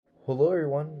Hello,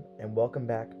 everyone, and welcome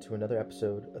back to another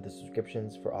episode of the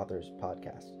Subscriptions for Authors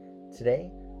podcast. Today,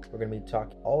 we're going to be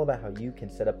talking all about how you can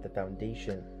set up the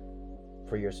foundation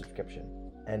for your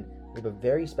subscription. And we have a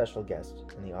very special guest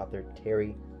in the author,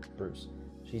 Terry Bruce.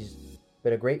 She's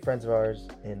been a great friend of ours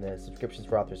in the Subscriptions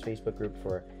for Authors Facebook group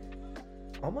for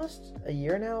almost a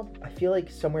year now. I feel like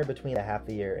somewhere between a half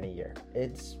a year and a year.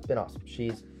 It's been awesome.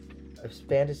 She's a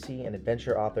fantasy and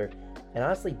adventure author and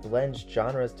honestly blends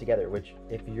genres together, which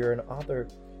if you're an author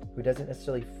who doesn't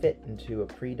necessarily fit into a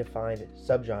predefined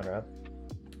subgenre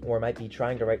or might be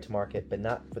trying to write to market but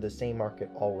not for the same market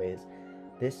always,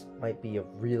 this might be a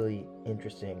really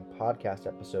interesting podcast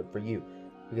episode for you,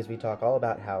 because we talk all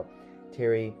about how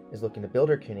Terry is looking to build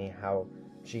her community, how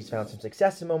she's found some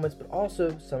success in moments, but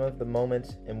also some of the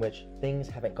moments in which things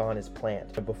haven't gone as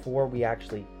planned. But before we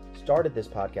actually started this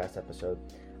podcast episode,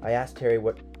 I asked Terry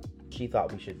what she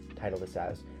thought we should title this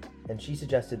as, and she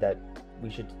suggested that we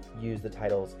should use the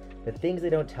titles "The Things They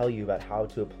Don't Tell You About How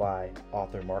to Apply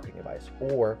Author Marketing Advice,"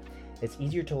 or "It's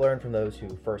Easier to Learn from Those Who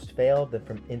First Failed Than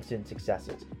from Instant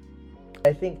Successes."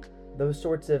 I think those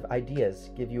sorts of ideas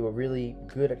give you a really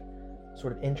good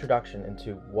sort of introduction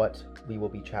into what we will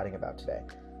be chatting about today.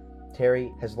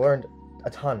 Terry has learned a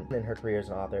ton in her career as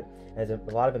an author and has a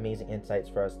lot of amazing insights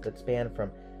for us that span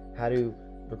from how to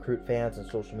recruit fans on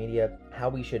social media, how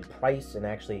we should price and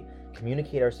actually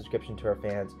communicate our subscription to our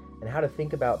fans, and how to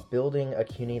think about building a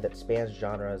community that spans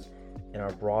genres in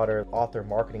our broader author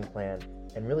marketing plan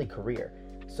and really career.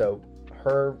 So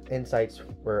her insights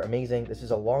were amazing. This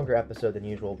is a longer episode than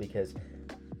usual because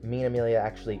me and Amelia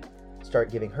actually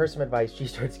start giving her some advice, she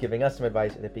starts giving us some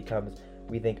advice, and it becomes,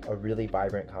 we think, a really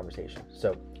vibrant conversation.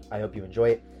 So I hope you enjoy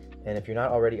it. And if you're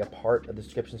not already a part of the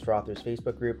Subscriptions for Authors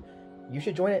Facebook group, you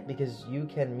should join it because you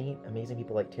can meet amazing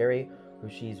people like Terry, who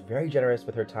she's very generous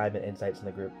with her time and insights in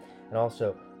the group, and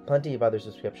also plenty of other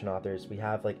subscription authors. We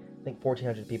have I think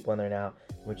 1,400 people in there now,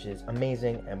 which is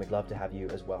amazing, and we'd love to have you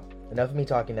as well. Enough of me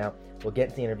talking now. We'll get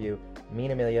into the interview, me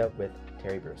and Amelia with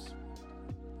Terry Bruce.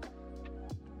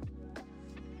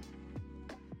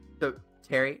 So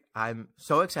Terry, I'm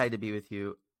so excited to be with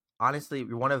you. Honestly,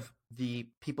 you're one of the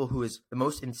people who is the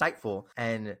most insightful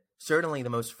and certainly the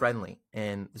most friendly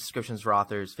in the Subscriptions for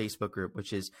Authors Facebook group,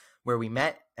 which is where we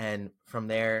met, and from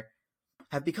there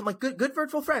have become like good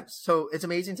virtual friends. So it's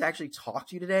amazing to actually talk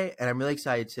to you today, and I'm really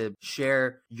excited to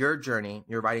share your journey,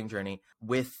 your writing journey,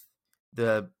 with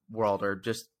the world or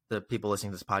just the people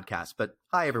listening to this podcast. But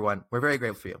hi, everyone. We're very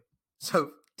grateful for you.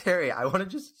 So Terry, I want to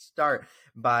just start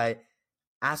by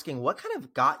asking what kind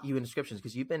of got you into subscriptions,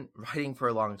 because you've been writing for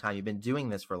a long time. You've been doing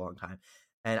this for a long time.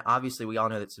 And obviously we all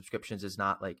know that subscriptions is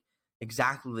not like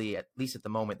exactly, at least at the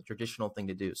moment, the traditional thing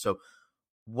to do. So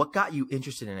what got you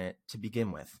interested in it to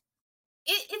begin with?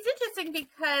 It's interesting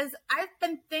because I've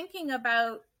been thinking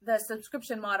about the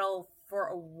subscription model for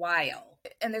a while.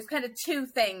 And there's kind of two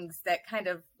things that kind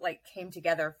of like came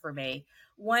together for me.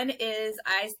 One is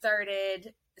I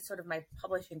started sort of my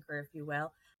publishing career, if you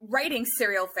will, writing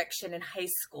serial fiction in high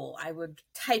school. I would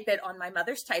type it on my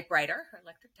mother's typewriter, her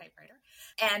electric typewriter,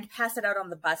 and pass it out on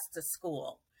the bus to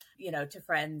school, to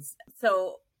friends.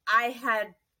 So I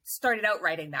had started out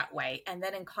writing that way. And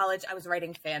then in college, I was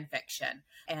writing fan fiction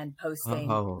and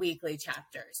posting weekly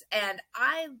chapters. And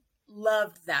I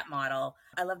loved that model.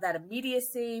 I love that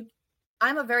immediacy.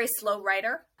 I'm a very slow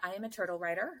writer. I am a turtle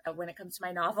writer when it comes to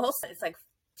my novels. It's like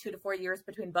 2 to 4 years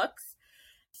between books.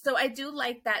 So I do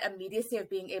like that immediacy of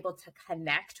being able to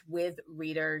connect with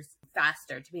readers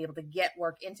faster, to be able to get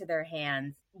work into their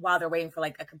hands while they're waiting for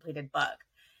like a completed book.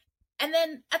 And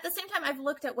then at the same time, I've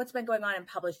looked at what's been going on in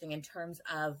publishing in terms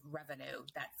of revenue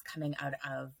that's coming out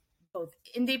of both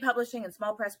indie publishing and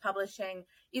small press publishing,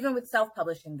 even with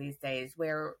self-publishing these days,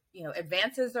 where,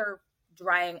 advances are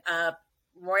drying up,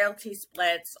 royalty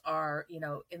splits are,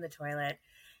 in the toilet.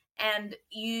 And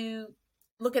you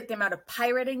look at the amount of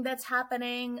pirating that's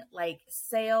happening, like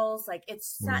sales, like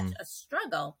it's such a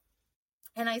struggle.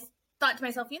 And I thought to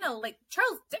myself, like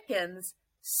Charles Dickens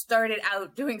started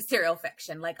out doing serial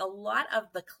fiction. Like a lot of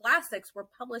the classics were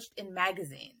published in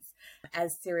magazines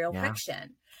as serial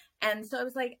fiction. And so I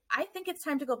was like, I think it's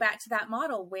time to go back to that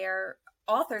model where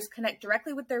authors connect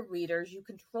directly with their readers. You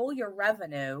control your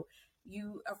revenue.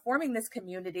 You are forming this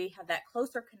community, have that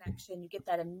closer connection. You get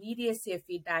that immediacy of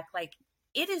feedback. Like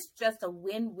it is just a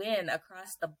win-win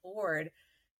across the board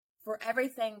for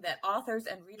everything that authors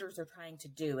and readers are trying to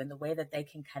do in the way that they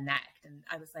can connect. And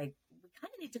I was like, we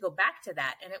kind of need to go back to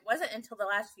that. And it wasn't until the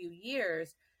last few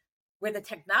years where the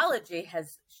technology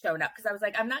has shown up. Because I was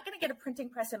like, I'm not going to get a printing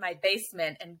press in my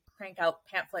basement and crank out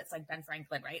pamphlets like Ben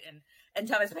Franklin, right? And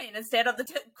Thomas Paine and stand on the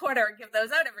corner and give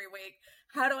those out every week.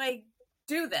 How do I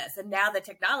do this. And now the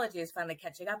technology is finally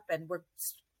catching up and we're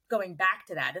going back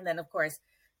to that. And then, of course,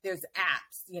 there's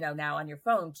apps, now on your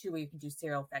phone too, where you can do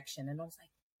serial fiction. And I was like,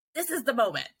 this is the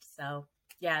moment. So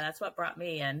yeah, that's what brought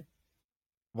me in.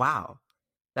 Wow.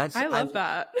 I love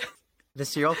that. The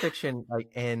serial fiction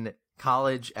like in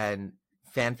college and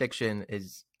fan fiction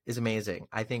is amazing.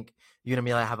 I think you and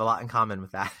Amelia have a lot in common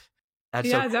with that. That's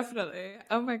yeah, so cool. definitely.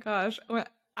 Oh my gosh.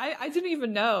 I didn't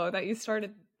even know that you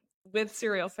started with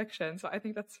serial fiction. So I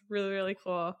think that's really, really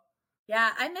cool. Yeah,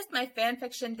 I missed my fan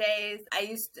fiction days.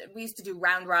 We used to do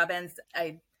round robins.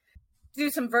 I do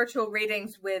some virtual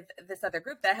readings with this other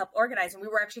group that I helped organize, and we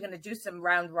were actually going to do some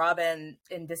round robin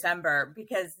in December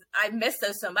because I miss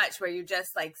those so much, where you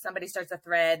just like somebody starts a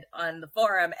thread on the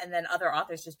forum and then other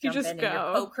authors just jump in and you're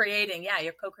co-creating. Yeah,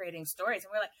 you're co-creating stories,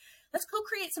 and we're like, let's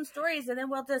co-create some stories, and then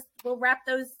we'll wrap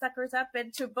those suckers up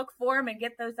into book form and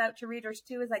get those out to readers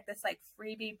too, as like this like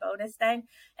freebie bonus thing.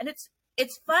 And it's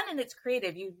fun and it's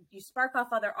creative. You spark off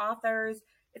other authors.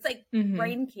 It's like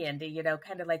brain candy,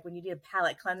 kind of like when you need a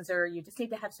palate cleanser, you just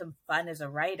need to have some fun as a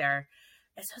writer.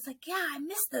 And so I was like, yeah, I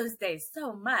miss those days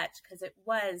so much, because it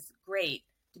was great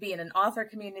to be in an author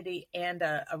community and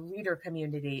a reader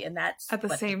community. And that's at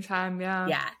the same time. Yeah.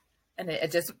 Yeah. And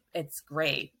it's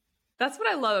great. That's what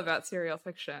I love about serial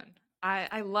fiction.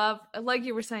 I love, like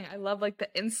you were saying, I love like the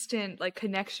instant like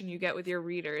connection you get with your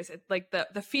readers. It, like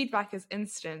the feedback is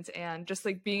instant, and just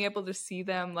like being able to see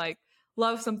them like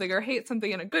love something or hate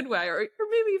something in a good way, or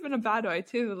maybe even a bad way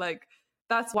too. Like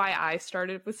that's why I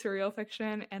started with serial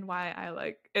fiction and why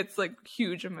I it's like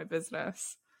huge in my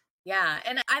business. Yeah.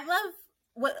 And I love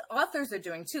what authors are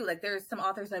doing too. Like there's some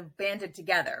authors that have banded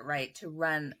together, right, to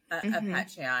run a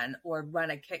Patreon or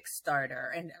run a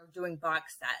Kickstarter and are doing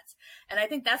box sets. And I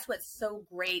think that's what's so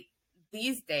great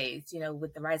these days,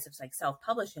 with the rise of like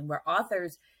self-publishing, where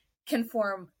authors can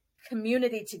form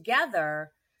community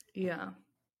together. Yeah.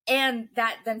 And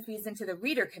that then feeds into the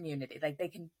reader community. Like they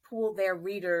can pool their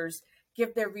readers,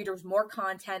 give their readers more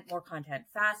content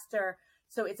faster.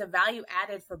 So it's a value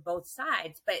added for both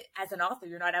sides. But as an author,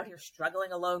 you're not out here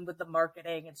struggling alone with the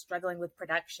marketing and struggling with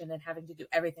production and having to do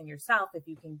everything yourself if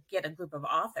you can get a group of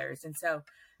authors. And so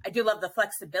I do love the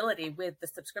flexibility with the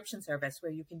subscription service,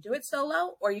 where you can do it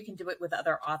solo or you can do it with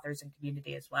other authors and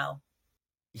community as well.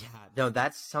 Yeah, no,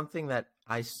 that's something that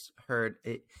I heard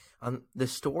on the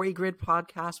Story Grid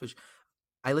podcast, which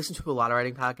I listen to a lot of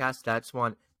writing podcasts. That's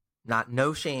one,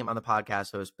 no shame on the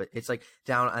podcast host, but it's like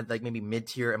down at like maybe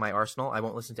mid-tier in my arsenal. I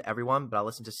won't listen to everyone, but I'll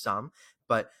listen to some.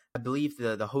 But I believe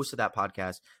the host of that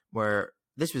podcast, where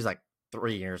this was like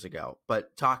 3 years ago,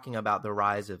 but talking about the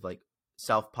rise of like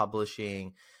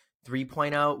self-publishing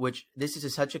 3.0, which this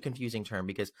is such a confusing term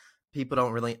because I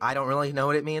don't really know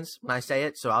what it means when I say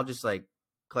it. So I'll just like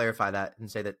clarify that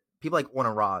and say that people like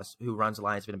Orna Ross, who runs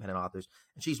Alliance of Independent Authors,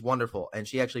 and she's wonderful. And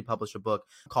she actually published a book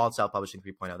called Self-Publishing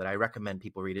 3.0 that I recommend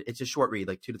people read it. It's a short read,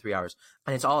 like 2 to 3 hours.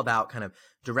 And it's all about kind of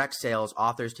direct sales,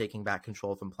 authors taking back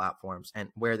control from platforms, and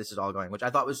where this is all going, which I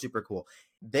thought was super cool.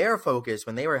 Their focus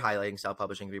when they were highlighting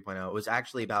Self-Publishing 3.0 was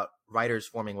actually about writers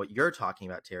forming what you're talking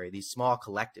about, Terry, these small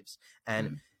collectives.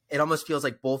 And it almost feels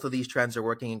like both of these trends are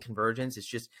working in convergence. It's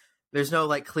just, there's no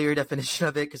like clear definition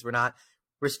of it because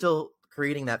we're still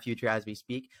creating that future as we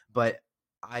speak, but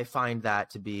I find that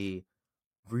to be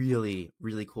really,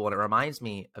 really cool. And it reminds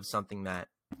me of something that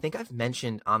I think I've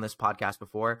mentioned on this podcast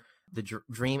before, the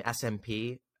Dream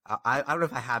SMP. I don't know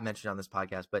if I have mentioned on this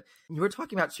podcast, but you were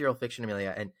talking about serial fiction,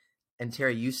 Amelia, and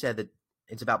Terry, you said that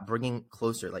it's about bringing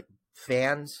closer, like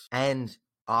fans and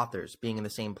authors being in the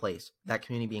same place, that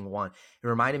community being one. It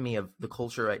reminded me of the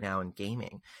culture right now in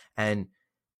gaming. And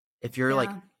if you're like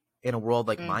in a world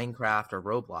like Minecraft or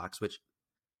Roblox, which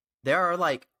there are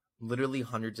like literally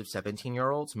hundreds of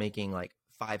 17-year-olds making like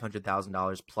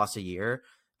 $500,000 plus a year,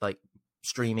 like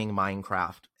streaming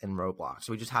Minecraft and Roblox.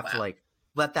 So we just have to like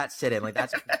let that sit in. Like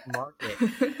that's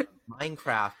market.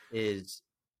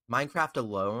 Minecraft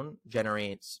alone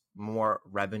generates more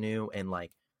revenue in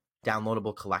like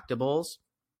downloadable collectibles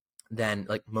than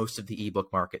like most of the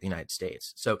ebook market in the United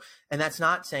States. So, and that's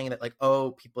not saying that like,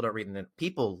 oh, people don't read, and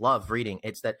people love reading.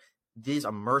 It's that these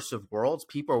immersive worlds,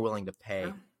 people are willing to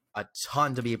pay a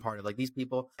ton to be a part of. Like these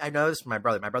people, I know this from my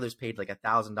brother. My brother's paid like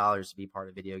 $1,000 to be part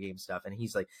of video game stuff. And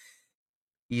he's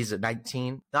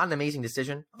 19, not an amazing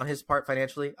decision on his part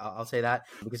financially. I'll say that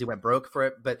because he went broke for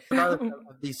it. But regardless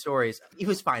of these stories, he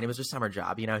was fine. It was a summer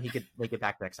job. He could make it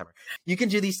back next summer. You can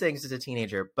do these things as a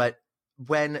teenager. But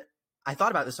when I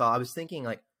thought about this all, I was thinking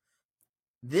like,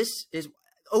 this is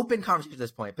open conversation at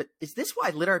this point, but is this why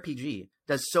Lit RPG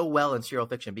does so well in serial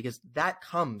fiction? Because that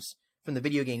comes from the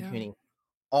video game community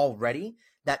already.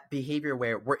 that behavior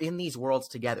where we're in these worlds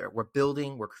together, we're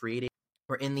building, we're creating,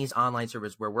 we're in these online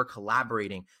servers where we're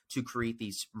collaborating to create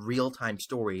these real-time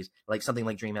stories, like something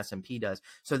like Dream SMP does.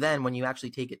 So then when you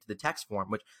actually take it to the text form,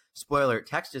 which, spoiler,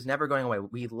 text is never going away.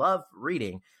 We love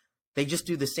reading. They just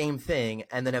do the same thing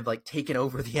and then have like taken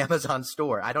over the Amazon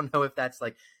store. I don't know if that's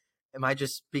like, am I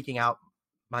just speaking out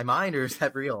my mind or is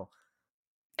that real?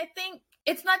 I think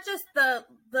it's not just the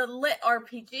lit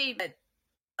RPG, but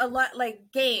a lot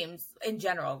like games in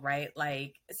general, right?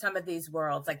 Like some of these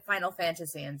worlds, like Final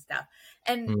Fantasy and stuff.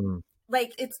 And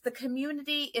like it's the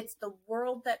community, it's the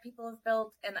world that people have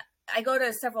built. And I go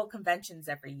to several conventions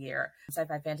every year,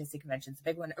 sci-fi fantasy conventions, the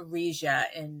big one, Aresia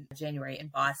in January in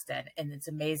Boston, and it's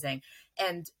amazing.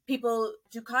 And people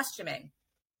do costuming,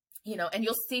 and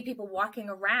you'll see people walking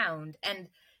around, and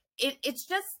it's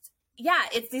just, yeah,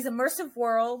 it's these immersive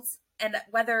worlds. And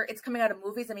whether it's coming out of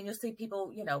movies, I mean, you'll see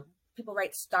people, people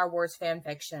write Star Wars fan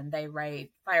fiction, they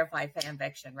write Firefly fan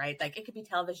fiction, right? Like it could be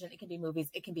television, it can be movies,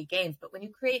 it can be games. But when you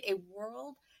create a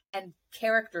world and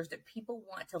characters that people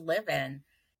want to live in,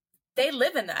 they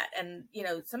live in that. And,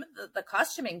 some of the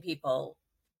costuming people,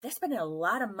 they're spending a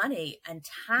lot of money and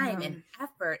time and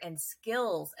effort and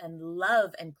skills and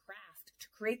love and craft to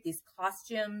create these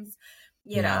costumes.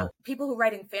 People who are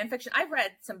writing fan fiction. I've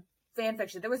read some fan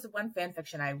fiction. There was one fan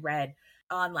fiction I read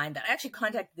online that I actually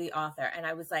contacted the author and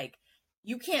I was like,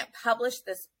 you can't publish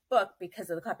this book because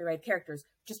of the copyright characters.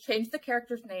 Just change the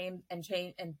character's name and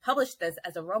publish this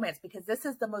as a romance because this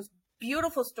is the most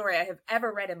beautiful story I have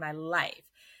ever read in my life.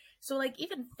 So like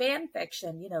even fan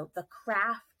fiction, the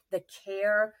craft, the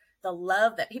care, the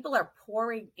love that people are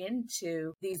pouring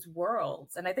into these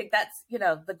worlds. And I think that's,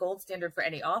 the gold standard for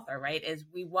any author, right? Is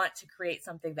we want to create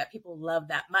something that people love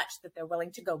that much that they're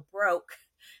willing to go broke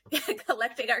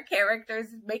collecting our characters,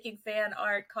 making fan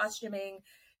art, costuming,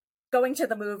 going to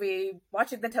the movie,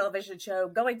 watching the television show,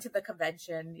 going to the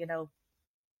convention.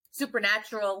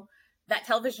 Supernatural, that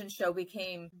television show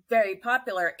became very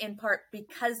popular in part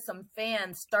because some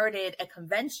fans started a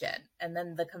convention, and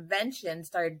then the convention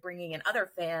started bringing in other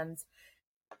fans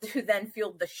who then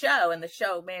fueled the show, and the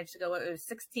show managed to go, it was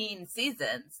 16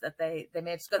 seasons that they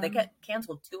managed to go. They got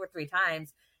canceled 2 or 3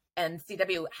 times, and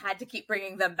CW had to keep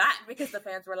bringing them back because the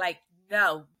fans were like,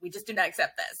 no, we just do not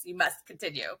accept this. You must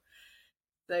continue.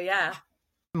 So yeah.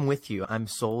 I'm with you. I'm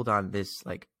sold on this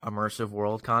like immersive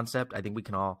world concept. I think we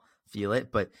can all feel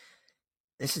it, but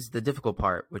this is the difficult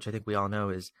part, which I think we all know,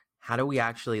 is how do we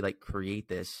actually like create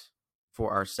this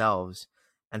for ourselves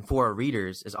and for our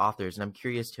readers as authors? And I'm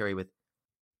curious, Terry, with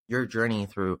your journey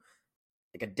through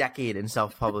like a decade in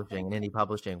self-publishing and indie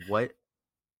publishing, what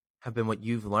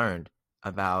you've learned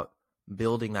about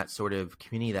building that sort of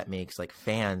community that makes like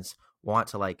fans want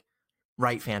to like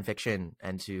write fan fiction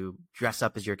and to dress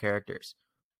up as your characters?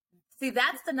 See,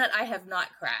 that's the nut I have not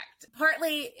cracked.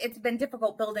 Partly it's been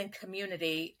difficult building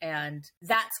community, and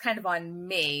that's kind of on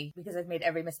me because I've made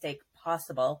every mistake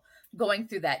possible going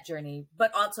through that journey,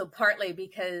 but also partly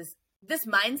because this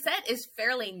mindset is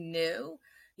fairly new.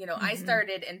 I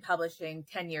started in publishing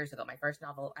 10 years ago. My first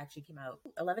novel actually came out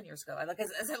 11 years ago.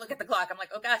 As I look at the clock, I'm like,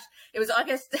 oh gosh, it was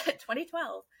August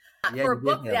 2012. For a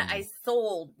book that I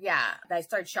sold, I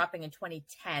started shopping in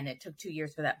 2010. It took 2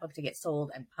 years for that book to get sold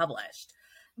and published.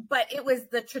 But it was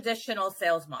the traditional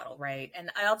sales model, right?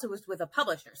 And I also was with a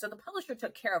publisher. So the publisher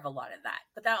took care of a lot of that.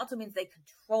 But that also means they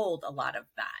controlled a lot of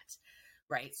that,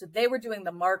 right? So they were doing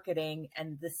the marketing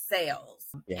and the sales.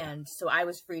 Yeah. And so I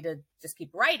was free to just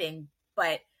keep writing.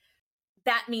 But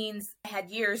that means I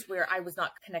had years where I was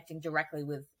not connecting directly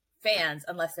with fans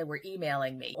unless they were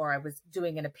emailing me, or I was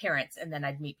doing an appearance and then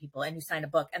I'd meet people and you sign a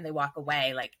book and they walk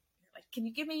away like, can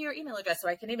you give me your email address so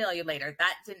I can email you later?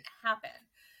 That didn't happen.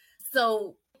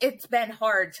 So it's been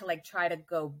hard to like try to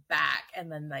go back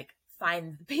and then like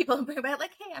find people and bring back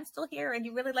like, hey, I'm still here and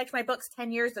you really liked my books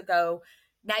 10 years ago.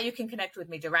 Now you can connect with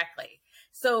me directly.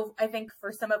 So I think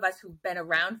for some of us who've been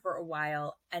around for a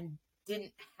while and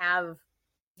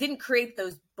didn't create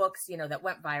those books, that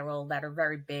went viral, that are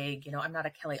very big, I'm not a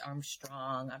Kelly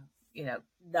Armstrong. I'm,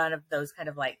 none of those kind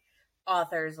of like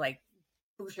authors like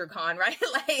Boucher Khan, right?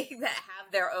 Like that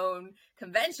have their own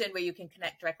convention where you can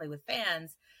connect directly with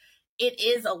fans. It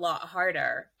is a lot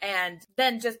harder. And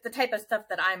then just the type of stuff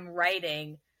that I'm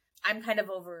writing, I'm kind of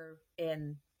over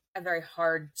in a very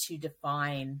hard to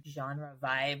define genre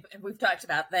vibe. And we've talked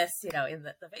about this, in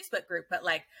the Facebook group, but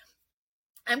like,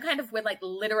 I'm kind of with like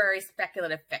literary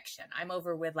speculative fiction. I'm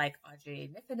over with like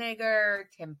Audrey Niffenegger,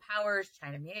 Tim Powers,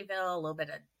 China Miéville, a little bit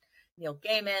of Neil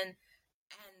Gaiman.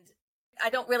 And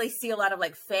I don't really see a lot of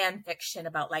like fan fiction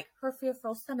about like Her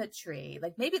Fearful Symmetry,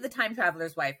 like maybe The Time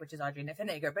Traveler's Wife, which is Audrey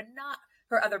Niffenegger, but not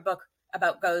her other book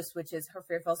about Ghost, which is Her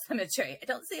Fearful Symmetry. I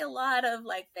don't see a lot of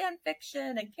like fan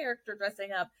fiction and character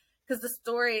dressing up because the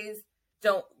stories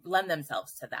don't lend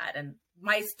themselves to that. And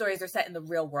my stories are set in the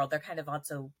real world. They're kind of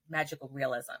also magical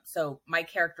realism. So my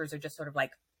characters are just sort of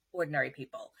like ordinary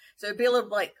people. So it'd be a little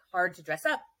like hard to dress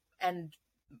up. And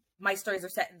my stories are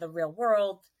set in the real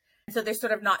world. So there's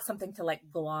sort of not something to like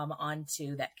glom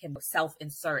onto that can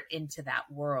self-insert into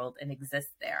that world and exist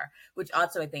there, which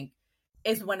also I think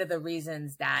is one of the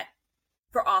reasons that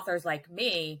for authors like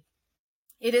me,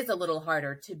 it is a little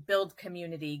harder to build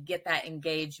community, get that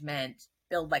engagement,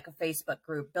 build like a Facebook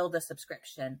group, build a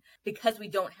subscription, because we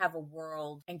don't have a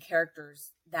world and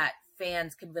characters that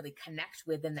fans can really connect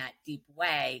with in that deep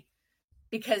way,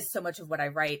 because so much of what I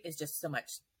write is just so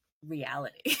much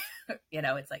reality.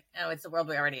 It's like, oh, it's the world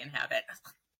we already inhabit.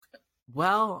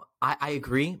 Well, I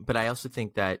agree, but I also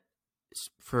think that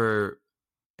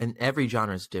and every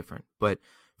genre is different, but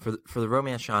for the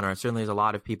romance genre, certainly there's a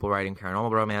lot of people writing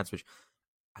paranormal romance, which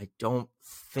I don't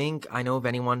think I know of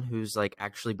anyone who's like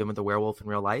actually been with a werewolf in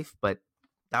real life, but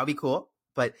that would be cool.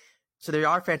 But so there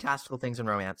are fantastical things in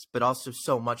romance, but also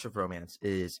so much of romance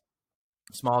is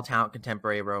small town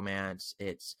contemporary romance.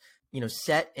 It's,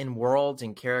 set in worlds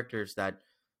and characters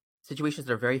situations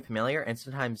that are very familiar and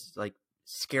sometimes like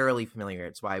scarily familiar.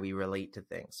 It's why we relate to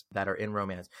things that are in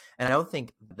romance. And I don't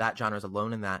think that genre is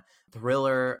alone in that.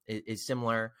 Thriller is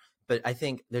similar, but I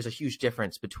think there's a huge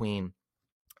difference between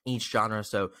each genre.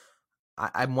 So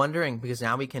I'm wondering, because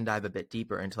now we can dive a bit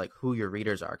deeper into like who your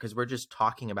readers are, because we're just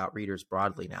talking about readers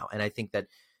broadly now. And I think that,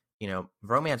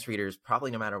 romance readers,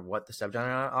 probably no matter what the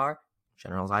subgenre are,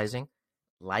 generalizing,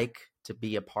 like to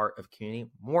be a part of community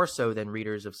more so than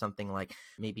readers of something like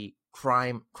maybe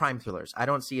crime thrillers. I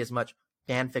don't see as much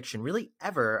fan fiction really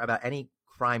ever about any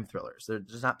crime thrillers.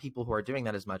 There's not people who are doing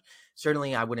that as much.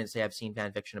 Certainly, I wouldn't say I've seen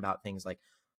fan fiction about things like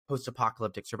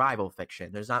post-apocalyptic survival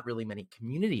fiction. There's not really many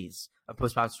communities of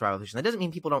post-apocalyptic survival fiction. That doesn't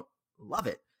mean people don't love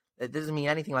it. It doesn't mean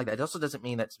anything like that. It also doesn't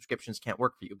mean that subscriptions can't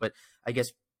work for you. But I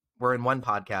guess we're in one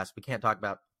podcast. We can't talk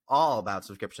about all about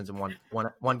subscriptions in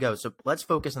one go. So let's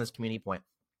focus on this community point.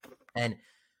 And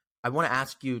I want to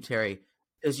ask you, Terry,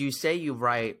 as you say you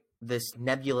write this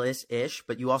nebulous-ish,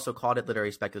 but you also called it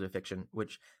literary speculative fiction,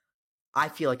 which I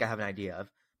feel like I have an idea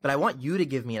of. But I want you to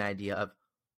give me an idea of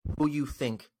who you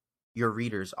think your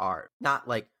readers are. Not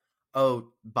like, oh,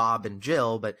 Bob and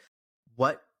Jill, but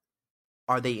what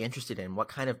are they interested in? What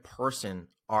kind of person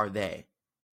are they?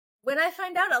 When I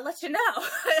find out, I'll let you know.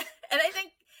 And I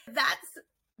think that's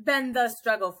been the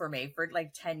struggle for me for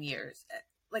like 10 years.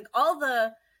 Like all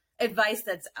the advice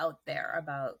that's out there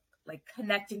about like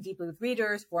connecting deeply with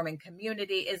readers, forming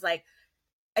community is like,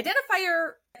 identify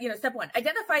your, step one,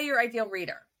 identify your ideal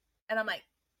reader. And I'm like,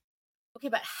 okay,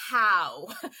 but how?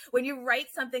 When you write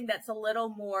something that's a little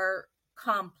more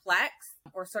complex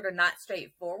or sort of not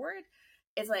straightforward,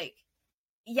 it's like,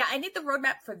 yeah, I need the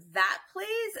roadmap for that,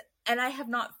 please. And I have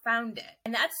not found it.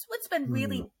 And that's what's been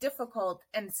really difficult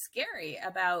and scary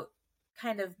about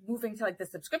kind of moving to like the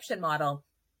subscription model.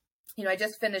 I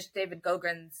just finished David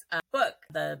Gogren's book,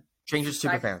 The Strangers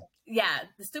Superfans. Yeah,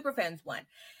 the Superfans one.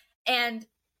 And,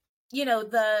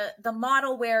 the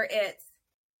model where it's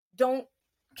don't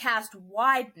cast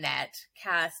wide net,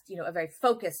 cast, a very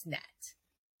focused net.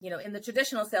 In the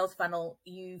traditional sales funnel,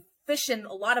 you fish in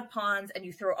a lot of ponds and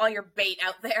you throw all your bait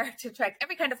out there to attract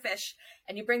every kind of fish,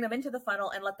 and you bring them into the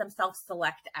funnel and let them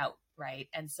self-select out, right?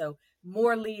 And so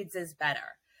more leads is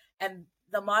better. And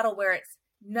the model where it's,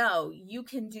 no, you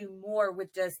can do more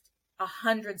with just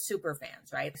 100 super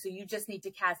fans, right? So you just need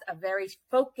to cast a very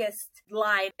focused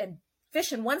line and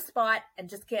fish in one spot and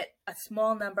just get a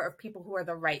small number of people who are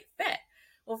the right fit.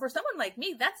 Well, for someone like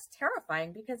me, that's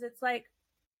terrifying because it's like,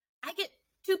 I get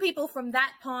 2 people from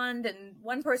that pond and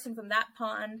 1 person from that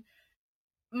pond.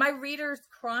 My readers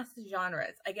cross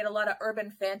genres. I get a lot of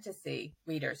urban fantasy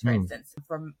readers, for instance,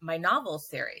 from my novel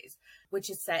series, which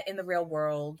is set in the real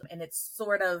world. And it's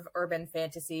sort of urban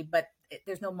fantasy, but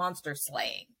there's no monster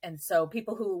slaying. And so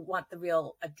people who want the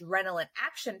real adrenaline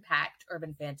action-packed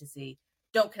urban fantasy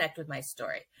don't connect with my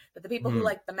story. But the people who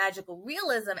like the magical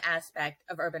realism aspect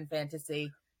of urban fantasy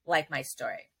like my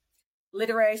story.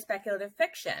 Literary speculative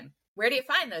fiction. Where do you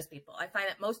find those people? I find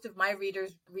that most of my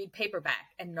readers read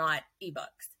paperback and not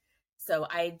ebooks. So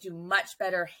I do much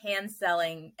better hand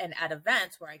selling and at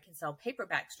events where I can sell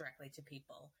paperbacks directly to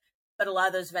people. But a lot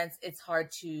of those events, it's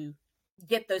hard to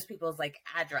get those people's like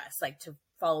address, like to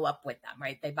follow up with them,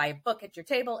 right? They buy a book at your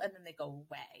table and then they go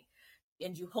away.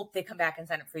 And you hope they come back and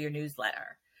sign up for your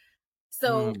newsletter.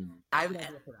 So I have an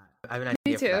idea for that.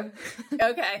 Me too.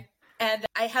 Okay. And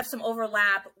I have some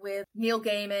overlap with Neil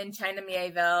Gaiman, China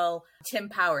Miéville, Tim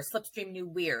Powers, Slipstream New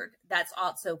Weird. That's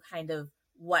also kind of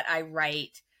what I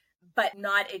write, but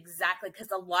not exactly, because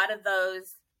a lot of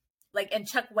those, like, and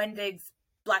Chuck Wendig's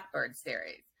Blackbird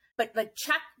series. But like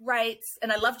Chuck writes,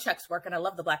 and I love Chuck's work and I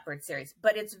love the Blackbird series,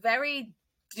 but it's very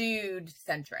dude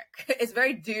centric. It's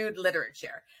very dude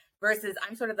literature versus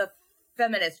I'm sort of the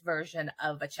feminist version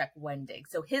of a Chuck Wendig.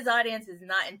 So his audience is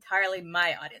not entirely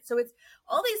my audience. So it's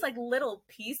all these like little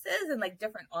pieces and like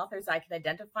different authors I can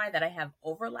identify that I have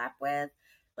overlap with,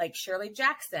 like Shirley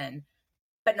Jackson,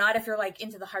 but not if you're like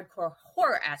into the hardcore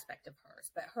horror aspect of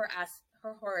hers. But her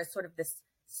horror is sort of this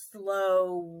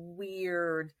slow,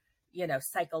 weird,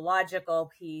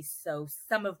 psychological piece. So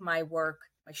some of my work,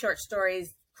 my short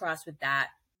stories cross with that,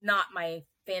 not my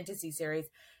fantasy series.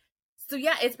 So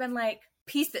yeah, it's been like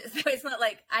pieces. It's not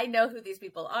like I know who these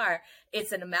people are.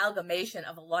 It's an amalgamation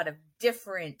of a lot of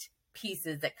different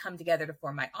pieces that come together to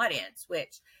form my audience,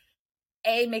 which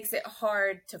A, makes it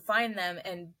hard to find them,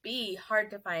 and B, hard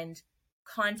to find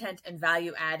content and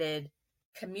value added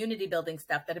community building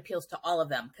stuff that appeals to all of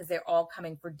them, because they're all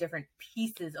coming for different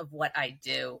pieces of what I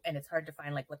do, and it's hard to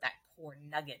find like what that core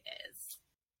nugget is.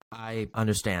 I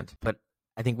understand, but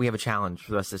I think we have a challenge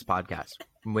for the rest of this podcast,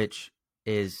 which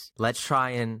is let's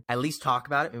try and at least talk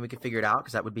about it and we can figure it out,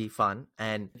 because that would be fun.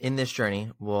 And in this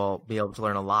journey, we'll be able to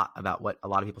learn a lot about what a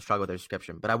lot of people struggle with their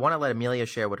subscription. But I want to let Amelia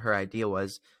share what her idea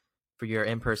was for your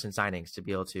in-person signings, to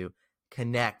be able to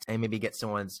connect and maybe get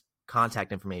someone's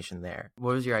contact information there.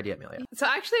 What was your idea, Amelia? So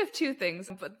I actually have two things,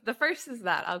 but the first is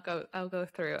that I'll go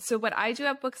through. So what I do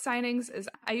at book signings is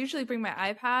I usually bring my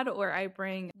iPad, or I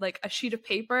bring like a sheet of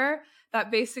paper that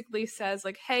basically says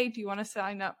like, hey, do you want to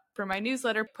sign up for my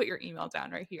newsletter? Put your email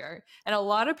down right here. And a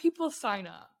lot of people sign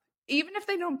up. Even if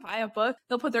they don't buy a book,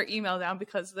 they'll put their email down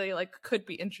because they like could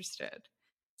be interested.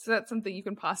 So that's something you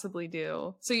can possibly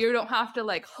do. So you don't have to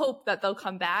like hope that they'll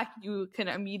come back. You can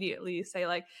immediately say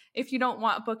like, if you don't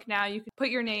want a book now, you can put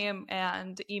your name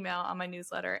and email on my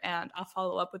newsletter and I'll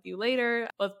follow up with you later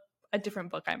with a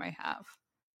different book I might have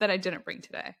that I didn't bring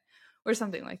today or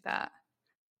something like that.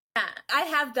 Yeah, I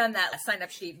have done that sign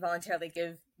up sheet, voluntarily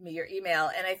give me your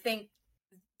email. And I think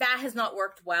that has not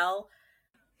worked well.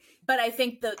 But I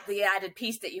think the added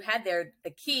piece that you had there,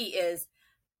 the key is,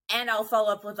 and I'll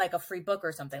follow up with like a free book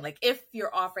or something. Like if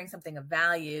you're offering something of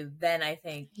value, then I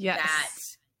think that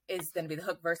is going to be the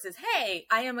hook versus, hey,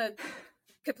 I am a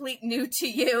complete new to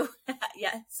you.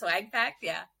 Yeah. Swag pack.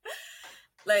 Yeah.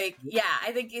 Like, yeah,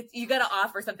 I think you got to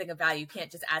offer something of value. You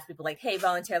can't just ask people like, hey,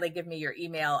 voluntarily give me your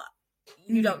email.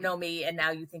 You don't know me. And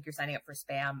now you think you're signing up for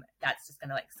spam. That's just going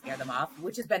to like scare them off,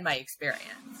 which has been my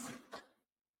experience.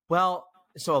 Well,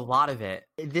 so a lot of it,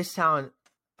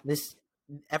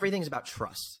 everything's about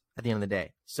trust at the end of the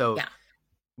day. So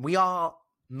yeah.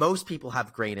 Most people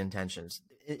have great intentions.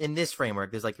 In this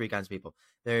framework, there's like three kinds of people.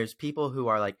 There's people who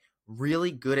are like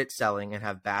really good at selling and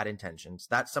have bad intentions.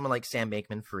 That's someone like Sam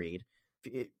Bankman-Fried.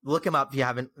 Look him up if you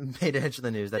haven't paid attention to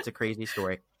the news. That's a crazy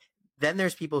story. Then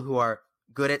there's people who are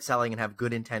good at selling and have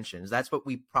good intentions. That's what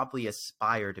we probably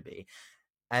aspire to be.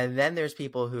 And then there's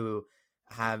people who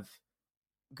have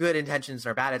good intentions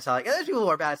and are bad at selling. And there's people who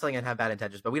are bad at selling and have bad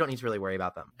intentions, but we don't need to really worry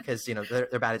about them because,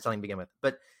 they're bad at selling to begin with.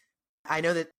 But I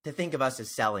know that to think of us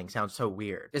as selling sounds so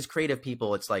weird. As creative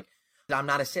people, it's like, I'm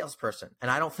not a salesperson. And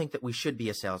I don't think that we should be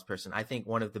a salesperson. I think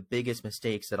one of the biggest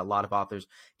mistakes that a lot of authors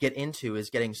get into is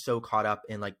getting so caught up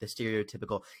in like the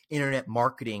stereotypical internet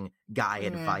marketing guy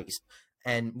advice.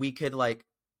 And we could like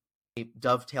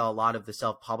dovetail a lot of the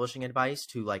self-publishing advice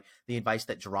to like the advice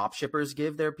that drop shippers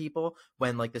give their people,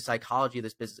 when like the psychology of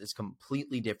this business is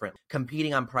completely different.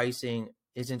 Competing on pricing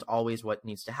isn't always what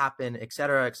needs to happen, et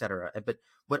cetera, et cetera. But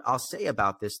what I'll say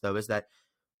about this though is that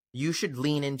you should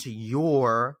lean into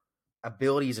your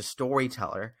ability as a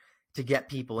storyteller to get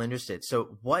people interested.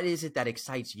 So what is it that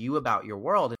excites you about your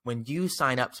world? When you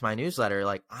sign up to my newsletter,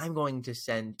 like I'm going to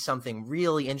send something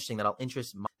really interesting that'll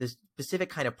interest this specific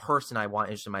kind of person I want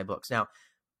interested in my books. Now,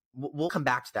 we'll come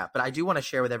back to that, but I do want to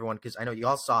share with everyone, because I know you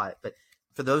all saw it, but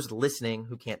for those listening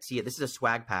who can't see it, this is a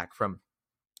swag pack from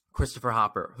Christopher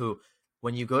Hopper, who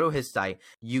when you go to his site,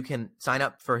 you can sign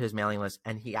up for his mailing list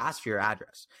and he asks for your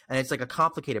address. And it's like a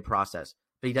complicated process,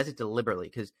 but he does it deliberately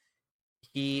because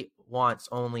he wants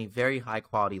only very high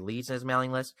quality leads in his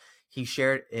mailing list. He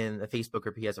shared in the Facebook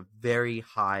group. He has a very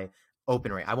high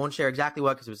open rate. I won't share exactly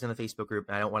what, because it was in the Facebook group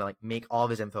and I don't want to like make all of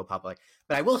his info public,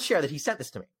 but I will share that he sent this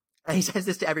to me. And he says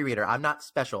this to every reader. I'm not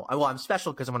special. Well, I'm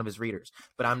special because I'm one of his readers,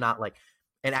 but I'm not like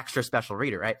an extra special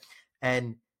reader. Right.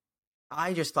 And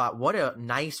I just thought, what a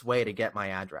nice way to get my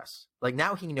address. Like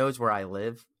now he knows where I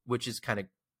live, which is kind of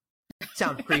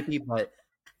sounds creepy, but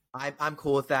I'm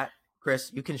cool with that,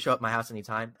 Chris. You can show up at my house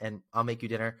anytime, and I'll make you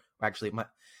dinner. Or actually,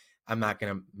 I'm not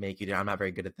gonna make you dinner. I'm not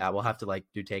very good at that. We'll have to like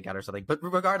do takeout or something. But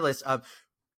regardless,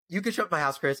 you can show up at my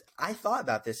house, Chris. I thought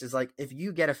about this. Is like if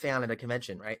you get a fan at a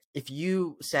convention, right? If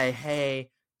you say,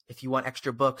 hey, if you want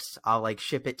extra books, I'll like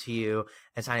ship it to you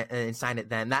and sign it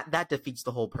then. That defeats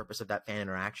the whole purpose of that fan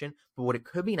interaction. But what it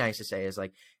could be nice to say is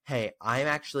like, hey, I'm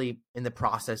actually in the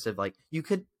process of like, you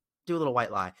could do a little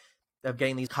white lie of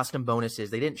getting these custom bonuses.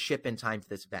 They didn't ship in time for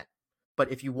this event.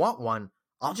 But if you want one,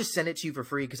 I'll just send it to you for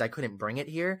free because I couldn't bring it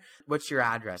here. What's your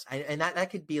address? And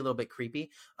that could be a little bit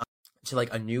creepy to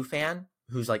like a new fan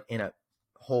who's like in a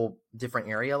whole different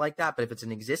area like that. But if it's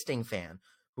an existing fan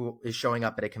who is showing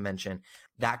up at a convention,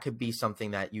 that could be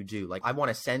something that you do. Like, I want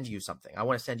to send you something. I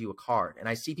want to send you a card. And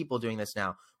I see people doing this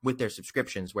now with their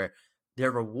subscriptions where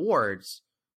their rewards,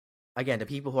 again, to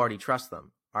people who already trust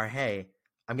them, are, hey,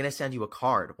 I'm going to send you a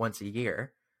card once a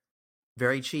year,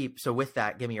 very cheap. So with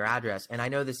that, give me your address. And I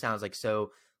know this sounds like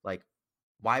so like,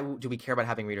 why do we care about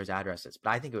having readers' addresses?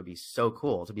 But I think it would be so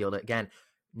cool to be able to, again,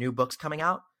 new books coming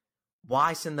out,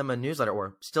 why send them a newsletter,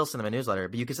 or still send them a newsletter,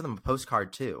 but you could send them a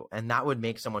postcard too. And that would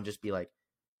make someone just be like,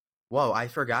 whoa, I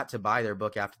forgot to buy their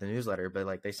book after the newsletter, but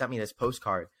like they sent me this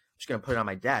postcard. I'm just going to put it on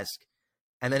my desk.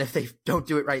 And then if they don't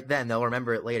do it right then, they'll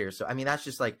remember it later. So, I mean, that's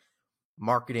just like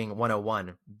marketing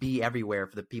 101. Be everywhere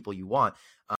for the people you want.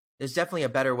 There's definitely a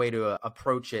better way to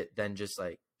approach it than just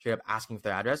like straight up asking for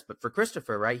their address. But for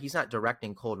Christopher, right, he's not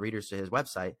directing cold readers to his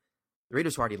website. The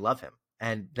readers who already love him.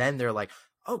 And then they're like,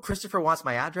 oh, Christopher wants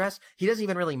my address. He doesn't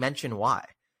even really mention why.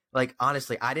 Like,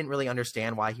 honestly, I didn't really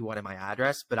understand why he wanted my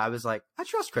address, but I was like, I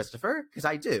trust Christopher because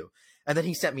I do. And then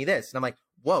he sent me this and I'm like,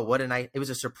 whoa, what a nice, it was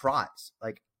a surprise.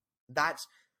 Like, that's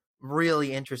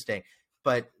really interesting.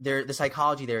 But the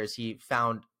psychology there is he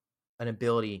found an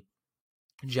ability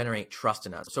to generate trust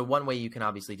in us. So one way you can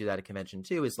obviously do that at convention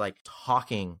too is like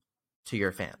talking to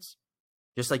your fans,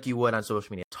 just like you would on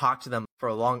social media. Talk to them for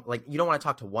a long, like, you don't want to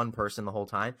talk to one person the whole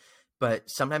time, but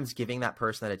sometimes giving that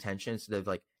person that attention instead of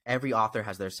like, every author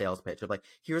has their sales pitch of like,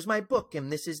 here's my book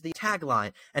and this is the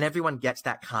tagline, and everyone gets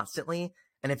that constantly.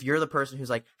 And if you're the person who's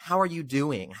like, how are you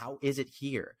doing? How is it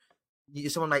here?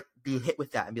 Someone might be hit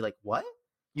with that and be like, what?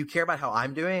 You care about how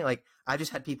I'm doing? Like, I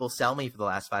just had people sell me for the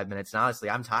last 5 minutes, and honestly,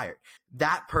 I'm tired.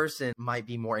 That person might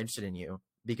be more interested in you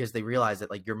because they realize that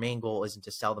like your main goal isn't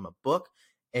to sell them a book,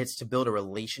 it's to build a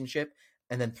relationship.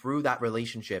 And then through that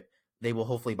relationship, they will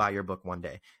hopefully buy your book one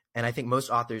day. And I think most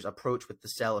authors approach with the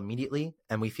sell immediately,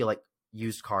 and we feel like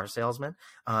used car salesmen.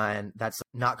 And that's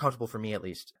not comfortable for me, at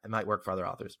least. It might work for other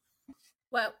authors.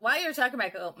 Well, while you're talking,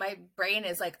 Michael, my brain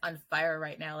is like on fire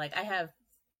right now. Like, I have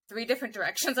 3 different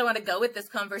directions I want to go with this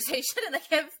conversation, and I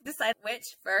can't decide which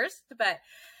first. But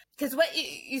because what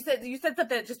you said something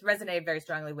that just resonated very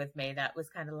strongly with me. That was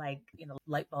kind of like,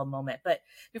 light bulb moment. But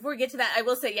before we get to that, I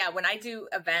will say, yeah, when I do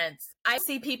events, I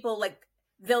see people like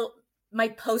my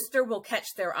poster will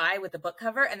catch their eye with the book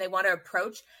cover and they want to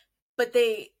approach, but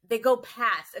they go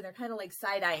past and they're kind of like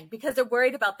side-eyeing because they're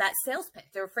worried about that sales pitch.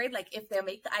 They're afraid like if they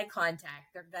make the eye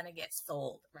contact, they're going to get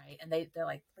sold, right? And they're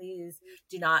like, please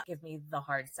do not give me the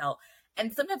hard sell.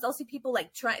 And sometimes I'll see people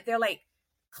like they're like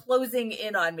closing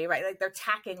in on me, right? Like they're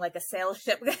tacking like a sail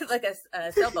ship, like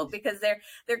a sailboat, because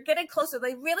they're getting closer.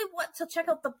 They really want to check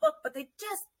out the book, but they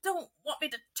just don't want me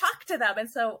to talk to them. And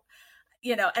so,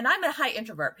 and I'm a high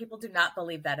introvert. People do not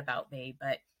believe that about me,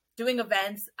 but doing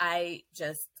events, I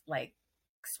just like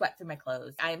sweat through my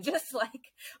clothes. I'm just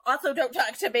like, also don't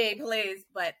talk to me, please.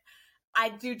 But I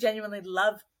do genuinely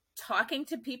love talking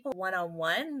to people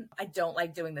one-on-one. I don't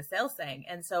like doing the sales thing.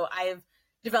 And so I've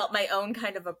developed my own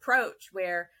kind of approach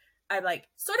where I like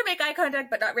sort of make eye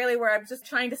contact, but not really, where I'm just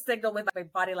trying to signal with my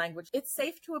body language. It's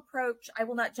safe to approach. I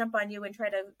will not jump on you and try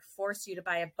to force you to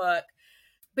buy a book.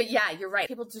 But yeah, you're right.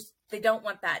 People they don't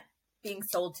want that being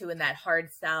sold to in that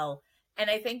hard sell. And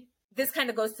I think this kind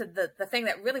of goes to the thing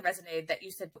that really resonated that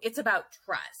you said, it's about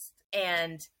trust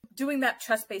and doing that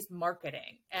trust-based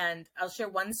marketing. And I'll share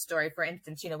one story, for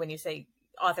instance, when you say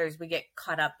authors, we get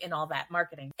caught up in all that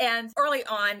marketing. And early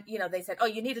on, they said, oh,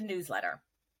 you need a newsletter.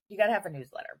 You got to have a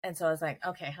newsletter. And so I was like,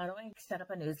 okay, how do I set up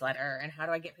a newsletter? And how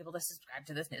do I get people to subscribe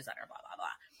to this newsletter? Blah, blah, blah.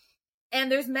 And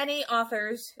there's many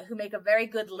authors who make a very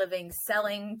good living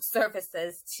selling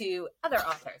services to other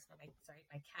authors. Sorry,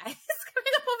 my cat is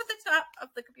coming up over the top of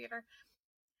the computer.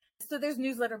 So there's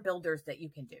newsletter builders that you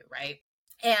can do, right?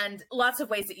 And lots of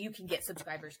ways that you can get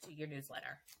subscribers to your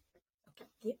newsletter. Okay,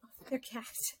 get off their cat.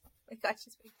 Oh my gosh,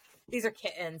 these are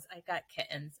kittens. I got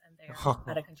kittens and they're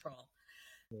out of control.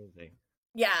 Amazing.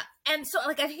 Yeah. And so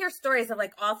like I hear stories of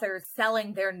like authors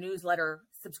selling their newsletter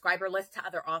subscriber list to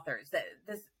other authors. That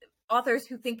this authors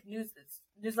who think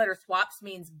newsletter swaps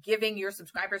means giving your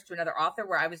subscribers to another author,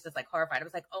 where I was just like horrified. I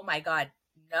was like, oh my God,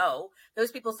 no.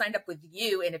 Those people signed up with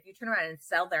you, and if you turn around and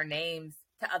sell their names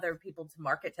to other people to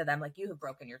market to them, like, you have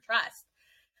broken your trust.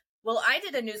 Well, I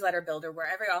did a newsletter builder where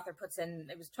every author puts in,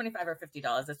 it was $25 or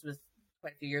 $50. This was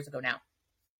quite a few years ago now.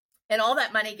 And all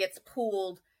that money gets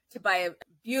pooled to buy a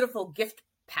beautiful gift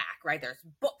pack, right? There's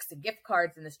books and gift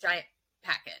cards in this giant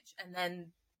package, and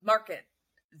then market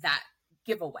that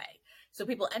giveaway. So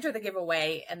people enter the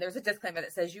giveaway, and there's a disclaimer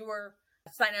that says you were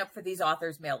signing up for these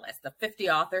authors' mail list. The 50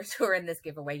 authors who are in this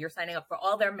giveaway, you're signing up for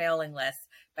all their mailing lists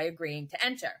by agreeing to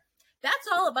enter. That's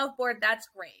all above board. That's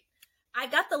great. I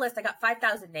got the list. I got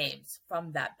 5,000 names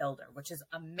from that builder, which is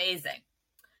amazing.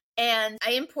 And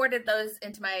I imported those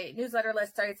into my newsletter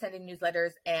list, started sending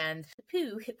newsletters, and the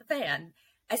poo hit the fan.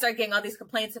 I started getting all these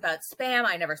complaints about spam.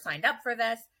 I never signed up for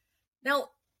this. Now,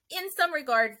 in some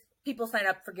regards, people sign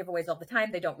up for giveaways all the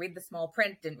time. They don't read the small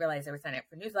print, didn't realize they were signing up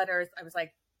for newsletters. I was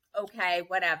like, okay,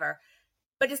 whatever.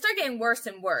 But it started getting worse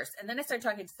and worse. And then I started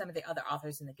talking to some of the other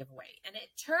authors in the giveaway. And it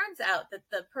turns out that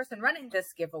the person running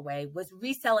this giveaway was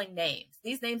reselling names.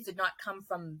 These names did not come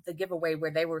from the giveaway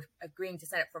where they were agreeing to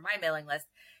sign up for my mailing list.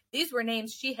 These were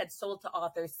names she had sold to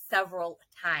authors several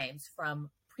times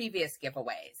from previous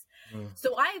giveaways.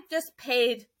 So I just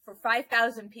paid for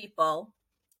 5,000 people,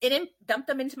 dumped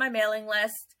them into my mailing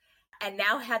list, and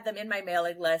now had them in my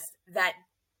mailing list that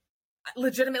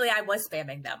legitimately I was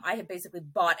spamming them. I had basically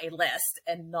bought a list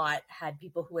and not had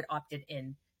people who had opted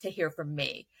in to hear from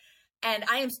me. And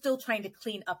I am still trying to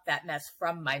clean up that mess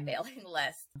from my mailing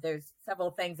list. There's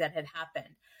several things that had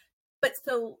happened. But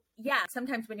so, yeah,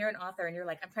 sometimes when you're an author and you're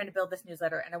like, I'm trying to build this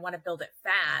newsletter and I want to build it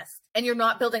fast, and you're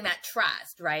not building that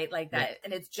trust, right? Like that,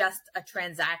 and it's just a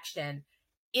transaction,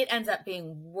 it ends up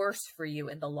being worse for you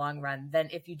in the long run than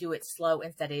if you do it slow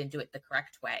and steady and do it the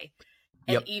correct way.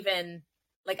 And even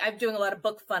like I'm doing a lot of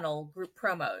BookFunnel group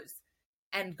promos,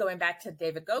 and going back to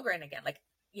David Gogren again, like,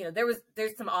 you know,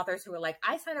 there's some authors who are like,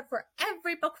 I sign up for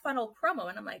every BookFunnel promo.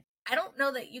 And I'm like, I don't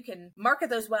know that you can market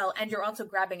those well. And you're also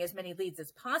grabbing as many leads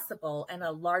as possible. And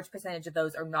a large percentage of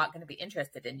those are not going to be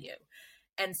interested in you.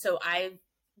 And so I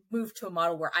moved to a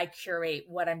model where I curate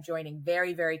what I'm joining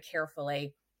very, very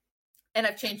carefully. And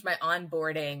I've changed my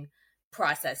onboarding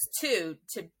process too,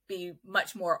 to be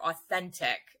much more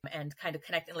authentic and kind of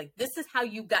connecting. Like, this is how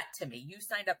you got to me. You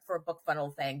signed up for a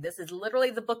BookFunnel thing. This is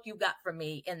literally the book you got from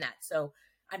me in that. So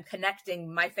I'm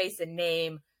connecting my face and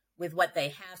name with what they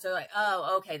have. So like,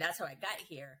 oh, okay, that's how I got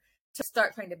here, to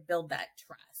start trying to build that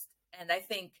trust. And I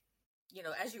think, you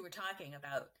know, as you were talking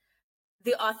about,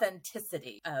 the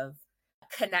authenticity of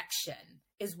connection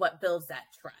is what builds that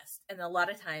trust. And a lot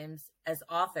of times as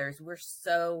authors, we're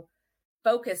so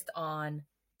focused on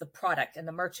the product and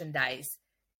the merchandise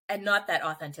and not that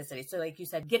authenticity. So like you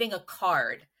said, getting a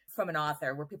card from an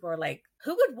author where people are like,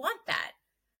 who would want that?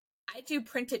 I do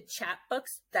printed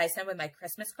chapbooks that I send with my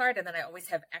Christmas card, and then I always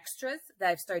have extras that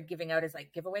I've started giving out as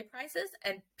like giveaway prizes,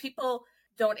 and people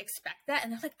don't expect that.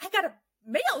 And they're like, I got a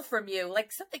mail from you,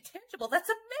 like something tangible. That's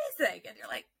amazing. And you're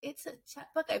like, it's a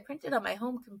chapbook I printed on my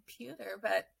home computer,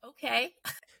 but okay.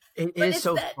 It is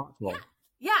so thoughtful.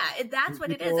 Yeah, that's what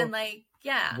it is. And like,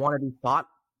 want to be thought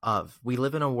of. We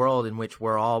live in a world in which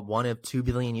we're all one of 2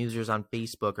 billion users on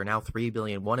Facebook, or now 3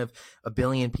 billion, one of a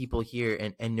billion people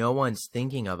here, and no one's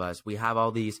thinking of us. We have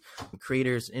all these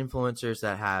creators, influencers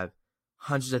that have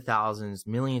hundreds of thousands,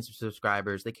 millions of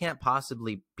subscribers. They can't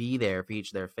possibly be there for each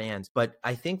of their fans. But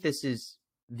I think this is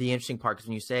the interesting part, because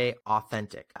when you say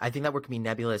authentic, I think that word can be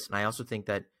nebulous. And I also think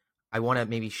that I want to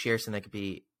maybe share something that could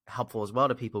be helpful as well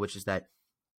to people, which is that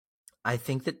I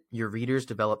think that your readers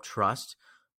develop trust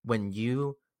when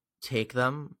you take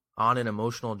them on an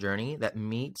emotional journey that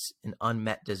meets an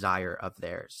unmet desire of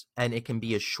theirs. And it can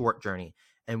be a short journey.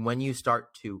 And when you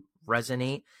start to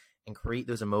resonate and create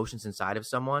those emotions inside of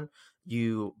someone,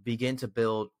 you begin to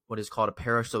build what is called a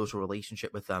parasocial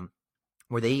relationship with them,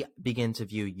 where they begin to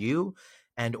view you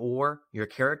and or your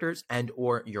characters and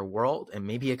or your world, and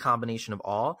maybe a combination of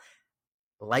all,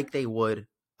 like they would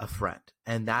a friend.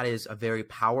 And that is a very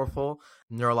powerful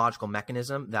neurological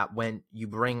mechanism that when you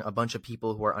bring a bunch of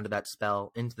people who are under that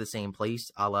spell into the same place,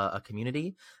 a la a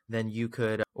community, then you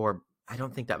could, or I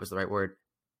don't think that was the right word,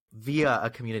 via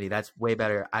a community, that's way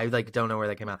better. I don't know where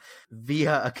that came out.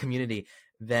 Via a community,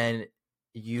 then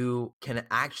you can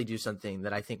actually do something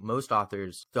that I think most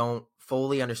authors don't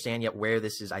fully understand yet, where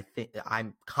this is, I think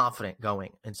I'm confident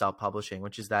going in self-publishing,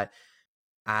 which is that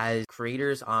as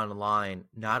creators online,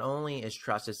 not only is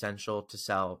trust essential to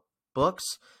sell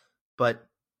books, but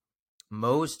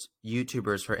most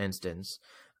YouTubers, for instance,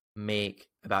 make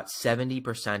about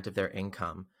 70% of their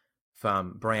income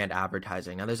from brand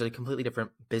advertising. Now, there's a completely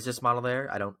different business model there.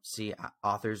 I don't see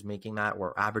authors making that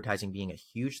or advertising being a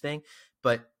huge thing.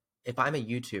 But if I'm a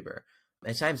YouTuber,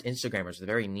 and sometimes Instagrammers with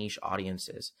very niche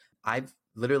audiences, I've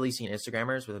literally seen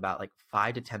Instagrammers with about like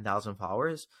 5 to 10,000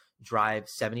 followers drive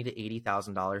 $70,000 to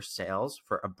 $80,000 sales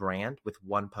for a brand with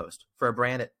one post. For a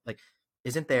brand that like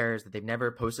isn't theirs, that they've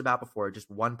never posted about before, just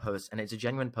one post, and it's a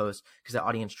genuine post because the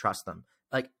audience trusts them.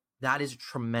 Like, that is a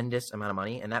tremendous amount of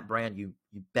money, and that brand you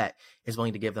bet is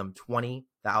willing to give them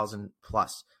 20,000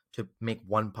 plus to make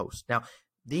one post. Now,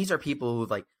 these are people who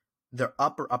like they're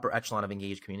upper echelon of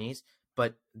engaged communities,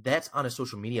 but that's on a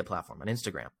social media platform, on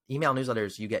Instagram. Email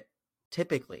newsletters, you get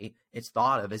typically it's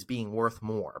thought of as being worth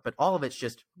more, but all of it's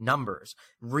just numbers.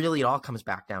 Really, it all comes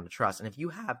back down to trust. And if you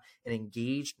have an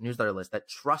engaged newsletter list that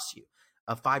trusts you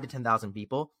of 5 to 10,000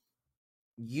 people,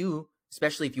 you,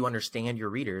 especially if you understand your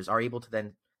readers, are able to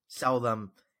then sell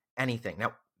them anything.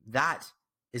 Now, that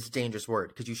is a dangerous word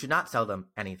because you should not sell them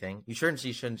anything. You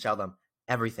shouldn't sell them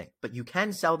everything, but you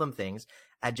can sell them things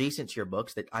adjacent to your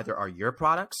books that either are your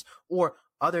products or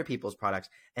other people's products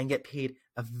and get paid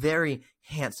a very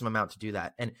handsome amount to do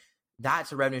that. And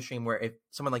that's a revenue stream where if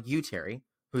someone like you, Terry,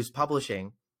 who's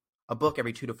publishing a book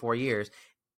every 2 to 4 years,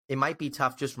 it might be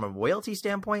tough just from a royalty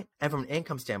standpoint and from an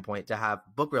income standpoint to have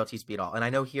book royalties beat all. And I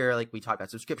know here, like we talked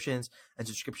about subscriptions and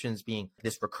subscriptions being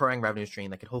this recurring revenue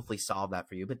stream that could hopefully solve that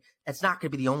for you, but it's not going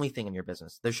to be the only thing in your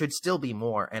business. There should still be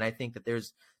more. And I think that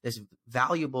there's this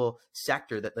valuable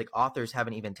sector that like authors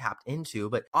haven't even tapped into,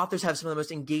 but authors have some of the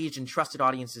most engaged and trusted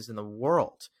audiences in the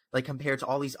world, like compared to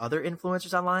all these other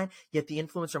influencers online. Yet the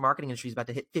influencer marketing industry is about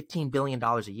to hit $15 billion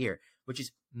a year, which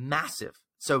is massive.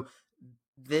 So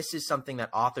this is something that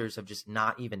authors have just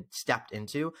not even stepped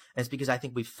into. And it's because I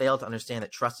think we've failed to understand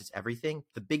that trust is everything.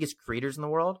 The biggest creators in the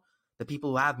world, the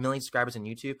people who have million subscribers on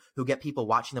YouTube, who get people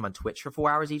watching them on Twitch for 4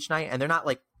 hours each night, and they're not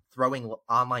like throwing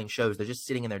online shows. They're just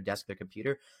sitting in their desk, their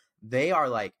computer. They are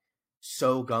like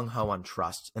so gung-ho on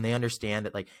trust, and they understand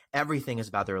that like everything is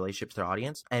about their relationship to their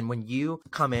audience. And when you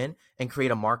come in and create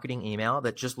a marketing email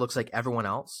that just looks like everyone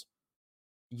else,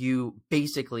 you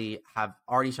basically have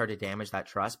already started to damage that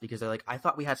trust because they're like, I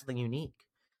thought we had something unique.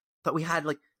 I thought we had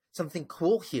like something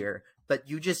cool here, but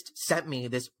you just sent me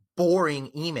this boring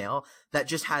email that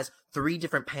just has 3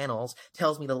 different panels,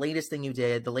 tells me the latest thing you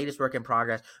did, the latest work in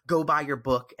progress, go buy your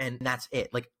book, and that's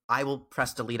it. Like, I will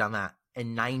press delete on that,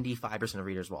 and 95% of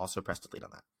readers will also press delete on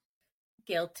that.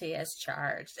 Guilty as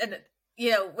charged. And,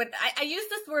 you know, when I use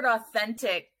this word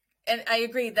authentic, and I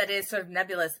agree that is sort of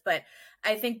nebulous, but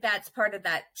I think that's part of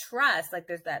that trust. Like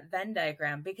there's that Venn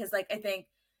diagram because like, I think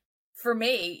for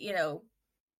me, you know,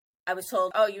 I was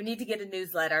told, oh, you need to get a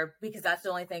newsletter because that's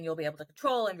the only thing you'll be able to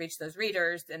control and reach those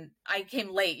readers. And I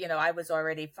came late, you know, I was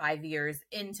already 5 years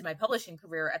into my publishing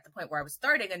career at the point where I was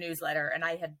starting a newsletter and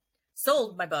I had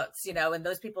sold my books, you know, and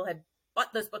those people had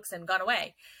bought those books and gone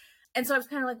away. And so I was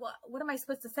kind of like, well, what am I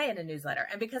supposed to say in a newsletter?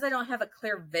 And because I don't have a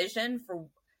clear vision for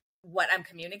what I'm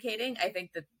communicating, I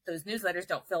think that those newsletters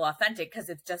don't feel authentic because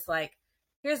it's just like,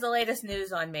 here's the latest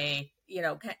news on me, you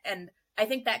know, and I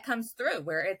think that comes through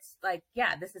where it's like,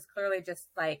 yeah, this is clearly just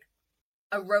like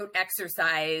a rote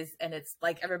exercise and it's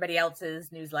like everybody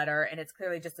else's newsletter and it's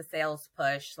clearly just a sales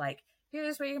push. Like,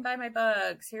 here's where you can buy my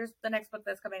books. Here's the next book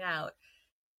that's coming out.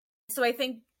 So I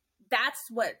think that's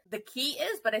what the key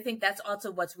is, but I think that's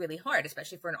also what's really hard,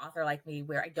 especially for an author like me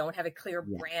where I don't have a clear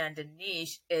brand and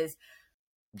niche, is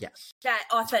that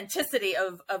authenticity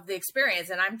of the experience.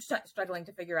 And I'm struggling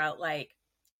to figure out like,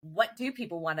 what do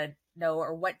people want to know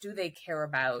or what do they care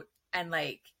about? And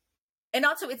like, and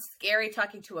also it's scary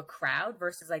talking to a crowd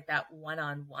versus like that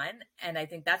one-on-one. And I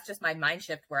think that's just my mind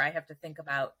shift where I have to think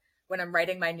about when I'm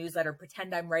writing my newsletter,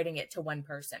 pretend I'm writing it to one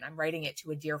person. I'm writing it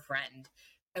to a dear friend.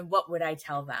 And what would I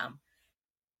tell them?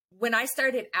 When I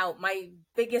started out, my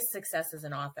biggest success as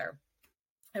an author,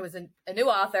 I was a new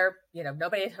author, you know,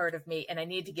 nobody had heard of me and I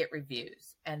needed to get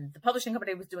reviews. And the publishing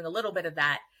company was doing a little bit of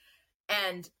that.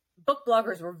 And book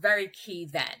bloggers were very key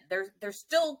then. They're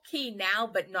still key now,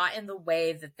 but not in the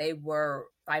way that they were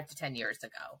 5 to 10 years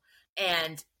ago.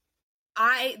 And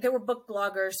there were book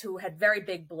bloggers who had very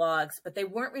big blogs, but they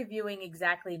weren't reviewing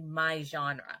exactly my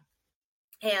genre.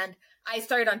 And I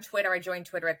started on Twitter. I joined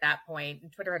Twitter at that point.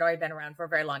 And Twitter had already been around for a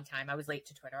very long time. I was late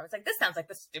to Twitter. I was like, this sounds like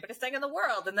the stupidest thing in the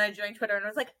world. And then I joined Twitter and I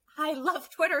was like, I love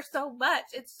Twitter so much.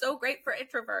 It's so great for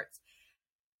introverts.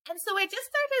 And so I just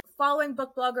started following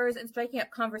book bloggers and striking up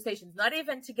conversations, not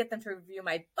even to get them to review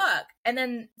my book. And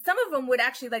then some of them would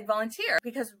actually like volunteer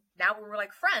because now we were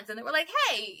like friends. And they were like,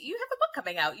 hey, you have a book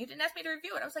coming out. You didn't ask me to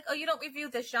review it. I was like, oh, you don't review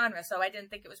this genre. So I didn't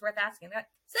think it was worth asking. That.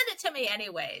 Send it to me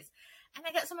anyways. And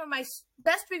I got some of my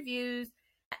best reviews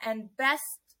and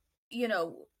best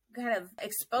kind of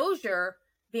exposure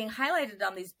being highlighted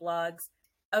on these blogs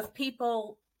of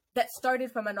people that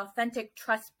started from an authentic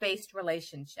trust-based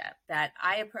relationship, that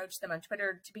I approached them on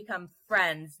Twitter to become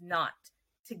friends, not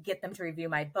to get them to review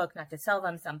my book, not to sell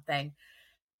them something.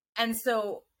 And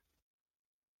so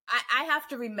I have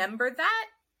to remember that.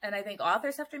 And I think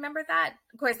authors have to remember that.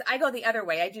 Of course, I go the other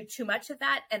way. I do too much of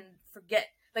that and forget.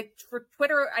 Like for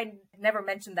Twitter, I never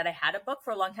mentioned that I had a book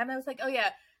for a long time. I was like, oh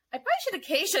yeah, I probably should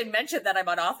occasionally mention that I'm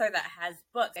an author that has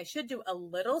books. I should do a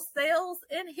little sales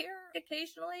in here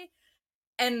occasionally.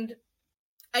 And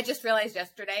I just realized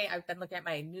yesterday, I've been looking at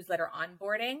my newsletter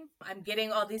onboarding. I'm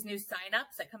getting all these new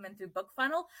signups that come in through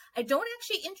BookFunnel. I don't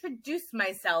actually introduce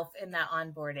myself in that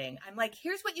onboarding. I'm like,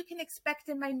 here's what you can expect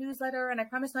in my newsletter, and I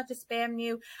promise not to spam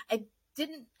you. I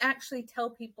didn't actually tell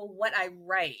people what I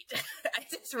write. I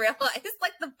just realized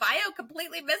like the bio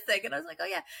completely missing. And I was like, oh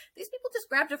yeah, these people just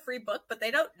grabbed a free book, but they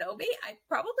don't know me. I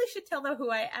probably should tell them who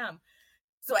I am.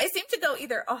 So I seem to go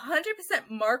either 100%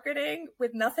 marketing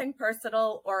with nothing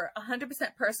personal or 100%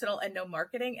 personal and no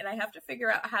marketing. And I have to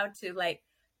figure out how to like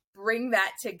bring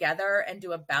that together and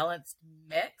do a balanced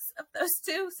mix of those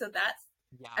two. So that's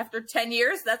after 10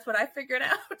 years, that's what I figured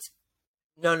out.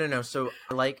 No. So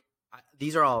like,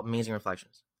 these are all amazing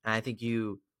reflections. And I think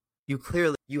you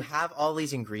clearly, you have all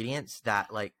these ingredients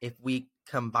that like, if we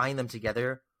combine them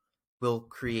together, will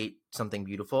create something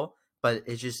beautiful. But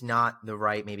it's just not the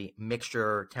right maybe mixture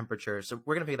or temperature. So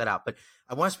we're going to figure that out. But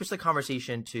I want to switch the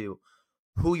conversation to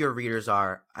who your readers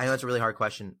are. I know it's a really hard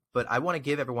question, but I want to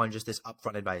give everyone just this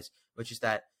upfront advice, which is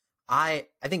that I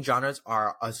think genres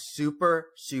are a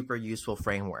super, super useful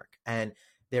framework. And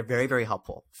they're very, very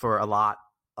helpful for a lot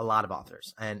of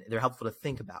authors. And they're helpful to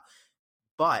think about.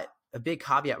 But a big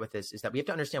caveat with this is that we have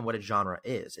to understand what a genre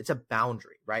is. It's a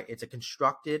boundary, right? It's a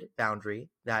constructed boundary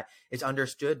that is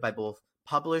understood by both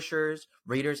publishers,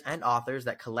 readers, and authors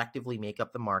that collectively make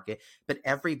up the market. But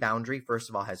every boundary, first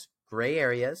of all, has gray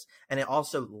areas, and it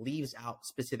also leaves out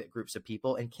specific groups of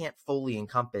people and can't fully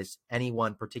encompass any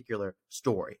one particular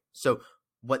story. So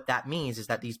what that means is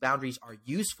that these boundaries are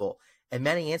useful in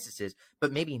many instances,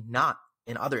 but maybe not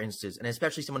in other instances. And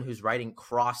especially someone who's writing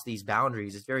cross these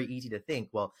boundaries, it's very easy to think,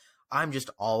 well, I'm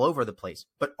just all over the place.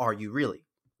 But are you really?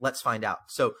 Let's find out.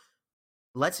 So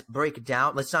let's break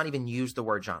down. Let's not even use the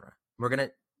word genre. We're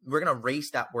gonna erase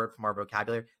that word from our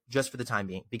vocabulary just for the time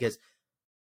being, because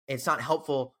it's not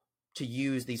helpful to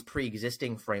use these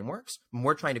pre-existing frameworks when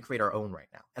we're trying to create our own right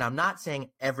now. And I'm not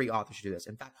saying every author should do this.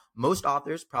 In fact, most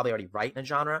authors probably already write in a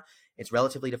genre. It's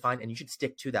relatively defined, and you should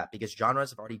stick to that because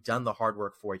genres have already done the hard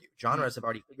work for you. Genres have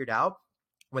already figured out,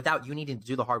 without you needing to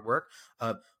do the hard work,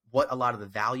 what a lot of the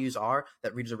values are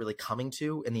that readers are really coming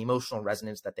to and the emotional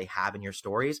resonance that they have in your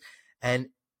stories. And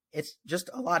it's just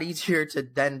a lot easier to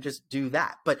then just do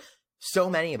that. But so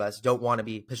many of us don't want to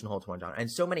be pigeonholed to one genre.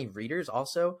 And so many readers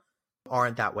also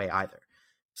aren't that way either.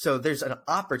 So there's an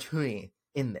opportunity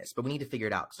in this, but we need to figure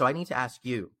it out. So I need to ask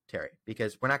you, Terry,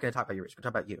 because we're not going to talk about your readers, we're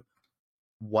talking about you.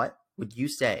 What would you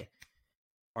say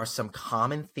are some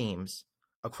common themes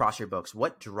across your books?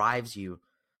 What drives you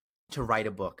to write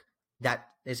a book that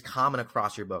is common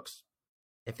across your books,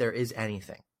 if there is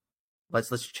anything?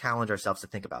 Let's challenge ourselves to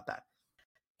think about that.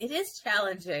 It is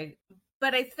challenging,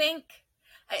 but I think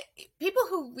people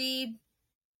who read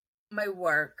my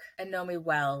work and know me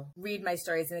well read my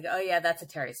stories and they go, oh yeah, that's a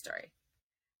Terry story.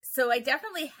 So I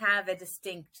definitely have a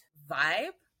distinct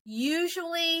vibe,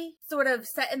 usually sort of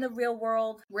set in the real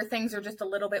world where things are just a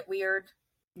little bit weird.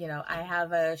 You know, I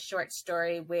have a short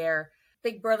story where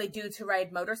big burly dudes who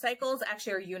ride motorcycles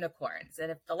actually are unicorns.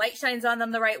 And if the light shines on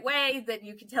them the right way, then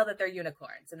you can tell that they're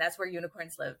unicorns. And that's where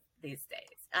unicorns live these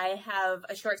days. I have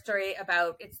a short story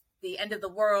about it's the end of the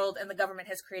world and the government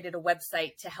has created a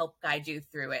website to help guide you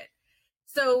through it.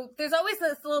 So there's always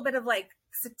this little bit of like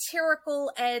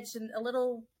satirical edge and a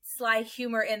little sly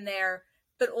humor in there.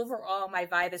 But overall, my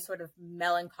vibe is sort of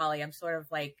melancholy. I'm sort of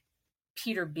like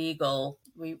Peter Beagle.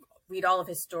 We read all of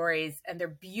his stories and they're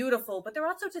beautiful, but they're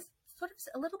also just sort of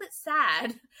a little bit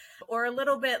sad or a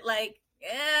little bit like,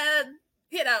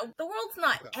 you know, the world's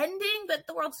not ending, but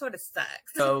the world sort of sucks.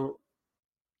 So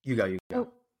you go.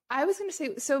 Oh, I was going to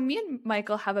say, so me and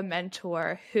Michael have a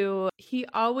mentor who he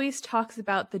always talks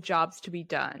about the jobs to be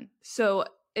done. So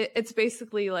it's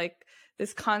basically like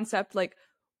this concept, like,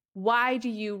 why do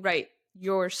you write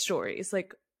your stories?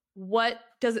 Like, what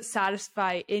does it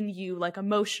satisfy in you, like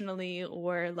emotionally,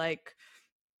 or like,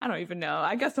 I don't even know,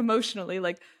 I guess emotionally,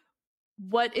 like,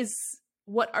 what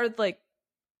are like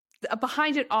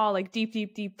behind it all, like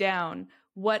deep down,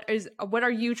 what are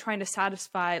you trying to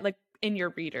satisfy like in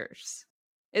your readers?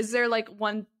 Is there like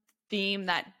one theme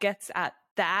that gets at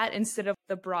that instead of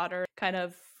the broader kind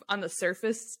of on the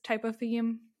surface type of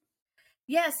theme?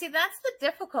 Yeah, see, that's the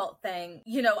difficult thing.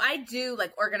 You know, I do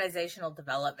like organizational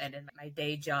development in my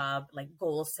day job, like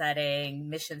goal setting,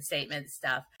 mission statement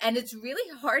stuff. And it's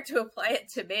really hard to apply it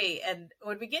to me. And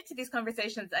when we get to these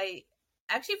conversations, I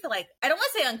actually feel like, I don't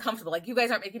want to say uncomfortable, like you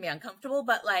guys aren't making me uncomfortable,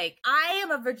 but like I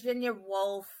am a Virginia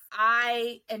Woolf.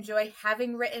 I enjoy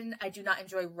having written. I do not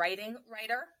enjoy writing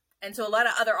writer. And so a lot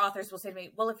of other authors will say to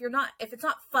me, well, if it's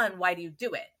not fun, why do you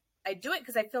do it? I do it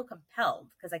because I feel compelled,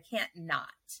 because I can't not.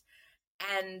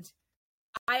 And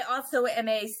I also am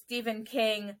a Stephen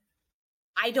King,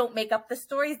 I don't make up the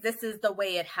stories. This is the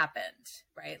way it happened,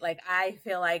 right? Like, I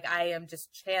feel like I am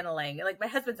just channeling. Like, my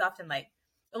husband's often like,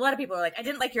 a lot of people are like, I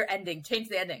didn't like your ending. Change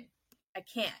the ending. I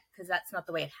can't, because that's not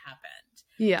the way it happened.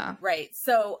 Yeah. Right.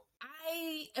 So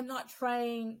I am not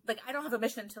trying, like, I don't have a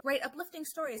mission to write uplifting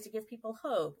stories to give people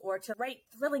hope or to write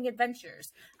thrilling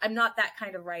adventures. I'm not that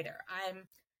kind of writer.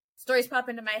 Stories pop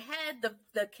into my head.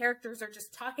 The characters are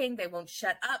just talking. They won't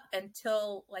shut up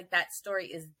until like that story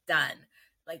is done.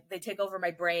 Like they take over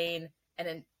my brain,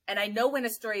 and I know when a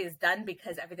story is done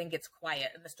because everything gets quiet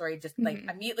and the story just like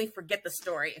immediately forget the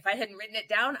story. If I hadn't written it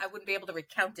down, I wouldn't be able to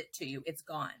recount it to you. It's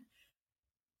gone.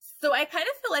 So I kind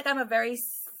of feel like I'm a very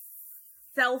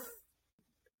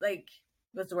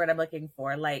what's the word I'm looking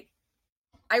for? Like,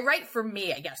 I write for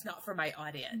me, I guess, not for my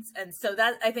audience. And so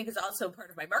that, I think, is also part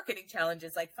of my marketing challenge,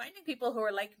 is like finding people who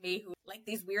are like me, who like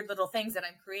these weird little things that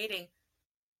I'm creating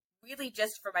really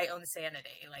just for my own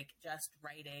sanity, like just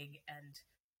writing and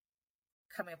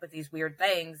coming up with these weird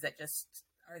things that just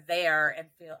are there and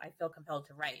I feel compelled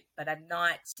to write, but I'm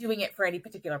not doing it for any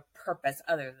particular purpose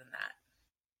other than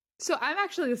that. So I'm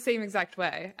actually the same exact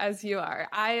way as you are.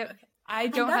 I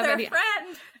don't Another have any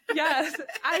friend. Yes,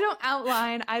 I don't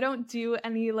outline. I don't do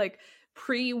any like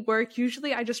pre-work.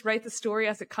 Usually I just write the story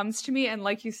as it comes to me. And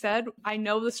like you said, I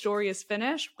know the story is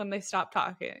finished when they stop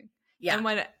talking. Yeah. And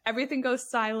when everything goes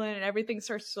silent and everything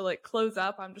starts to like close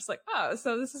up, I'm just like, oh,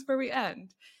 so this is where we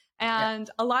end. And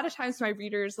a lot of times my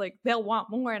readers, like, they'll want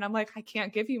more. And I'm like, I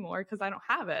can't give you more because I don't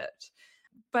have it.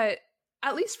 But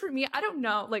at least for me, I don't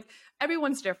know. Like,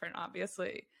 everyone's different,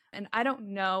 obviously. And I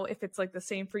don't know if it's like the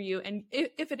same for you. And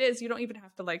if it is, you don't even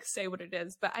have to like say what it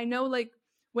is. But I know like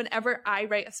whenever I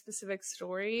write a specific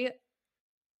story,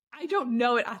 I don't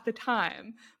know it at the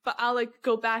time, but I'll like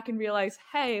go back and realize,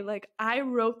 hey, like I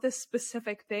wrote this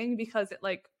specific thing because it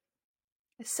like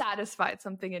satisfied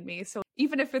something in me. So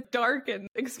even if it's dark and,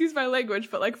 excuse my language,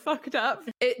 but like fucked up,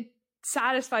 it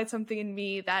satisfied something in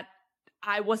me that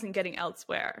I wasn't getting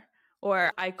elsewhere,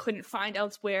 or I couldn't find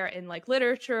elsewhere in like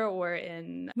literature or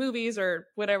in movies or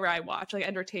whatever I watch, like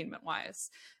entertainment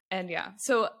wise. And yeah,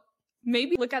 so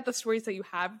maybe look at the stories that you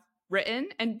have written,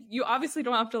 and you obviously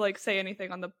don't have to like say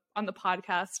anything on the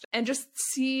podcast, and just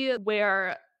see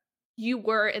where you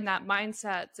were in that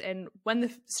mindset. And when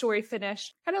the story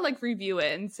finished, kind of like review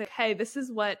it and say, hey, this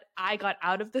is what I got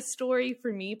out of this story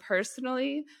for me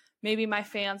personally. Maybe my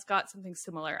fans got something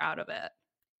similar out of it.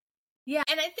 Yeah.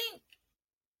 And I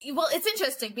think, well, it's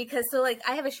interesting because so like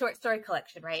I have a short story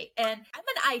collection, right? And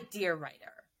I'm an idea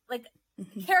writer. Like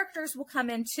characters will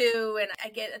come in too, and I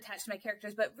get attached to my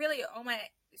characters, but really all my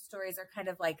stories are kind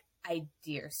of like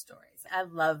idea stories. I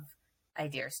love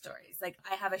idea stories. Like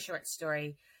I have a short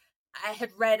story. I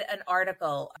had read an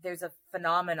article. There's a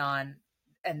phenomenon,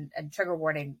 and trigger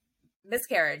warning,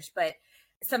 miscarriage, but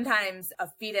sometimes a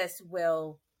fetus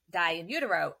will die in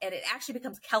utero and it actually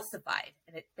becomes calcified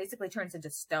and it basically turns into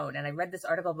stone. And I read this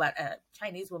article about a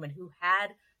Chinese woman who had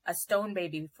a stone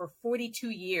baby for 42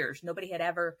 years. Nobody had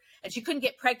ever, and she couldn't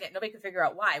get pregnant. Nobody could figure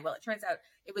out why. Well, it turns out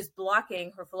it was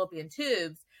blocking her fallopian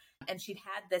tubes, and she'd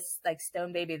had this like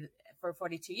stone baby for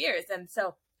 42 years. And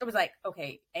so it was like,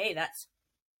 okay, that's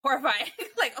horrifying.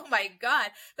 Like, oh my God.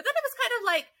 But then it was kind of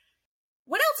like,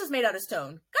 what else is made out of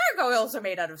stone? Gargoyles are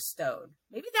made out of stone.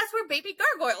 Maybe that's where baby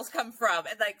gargoyles come from.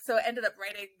 And like, so I ended up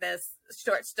writing this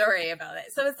short story about it.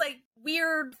 So it's like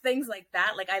weird things like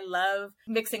that. Like I love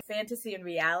mixing fantasy and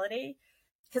reality,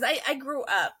 because I grew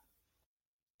up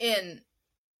in,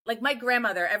 like, my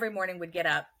grandmother every morning would get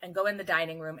up and go in the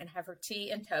dining room and have her tea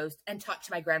and toast and talk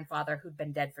to my grandfather who'd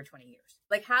been dead for 20 years.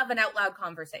 Like have an out loud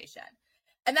conversation.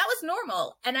 And that was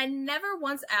normal. And I never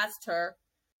once asked her,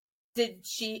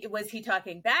 was he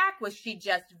talking back? Was she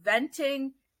just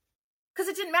venting? Because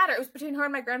it didn't matter. It was between her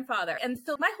and my grandfather. And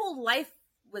so my whole life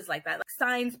was like that. Like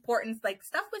signs, portents, like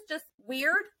stuff was just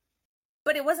weird,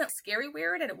 but it wasn't scary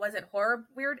weird and it wasn't horror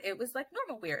weird. It was like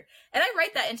normal weird. And I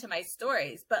write that into my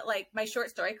stories, but like my short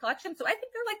story collection. So I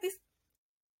think they're like these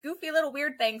goofy little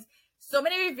weird things. So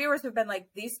many reviewers have been like,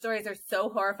 these stories are so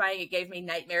horrifying. It gave me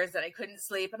nightmares that I couldn't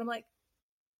sleep. And I'm like,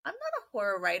 I'm not a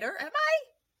horror writer, am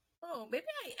I? Oh, maybe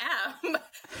I am.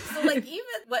 So like even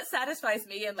what satisfies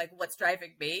me and like what's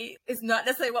driving me is not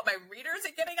necessarily what my readers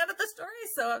are getting out of the story.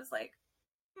 So I was like,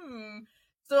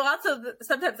 So also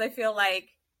sometimes I feel like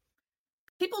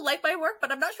people like my work,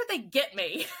 but I'm not sure they get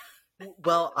me.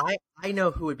 Well, I know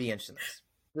who would be interested in this.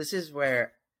 This is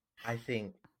where I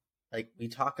think, like, you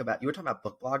were talking about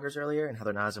book bloggers earlier and how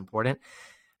they're not as important.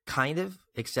 Kind of,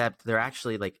 except they're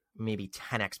actually like maybe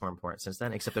 10x more important since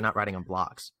then, except they're not writing on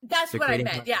blogs. That's They're what I creating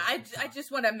meant. Yeah, I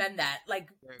just want to amend that. Like,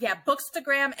 yeah,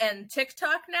 Bookstagram and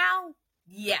TikTok now.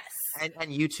 Yes. And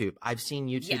YouTube. I've seen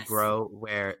YouTube grow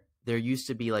where there used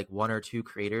to be like one or two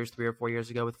creators 3 or 4 years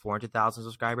ago with 400,000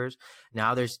 subscribers.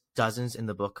 Now there's dozens in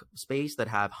the book space that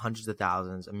have hundreds of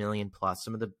thousands, 1 million plus.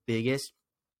 Some of the biggest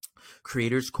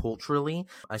creators culturally,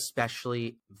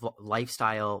 especially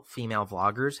lifestyle female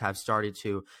vloggers, have started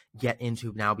to get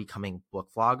into now becoming book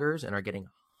vloggers and are getting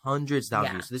hundreds of thousands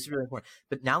of views. So this is really important.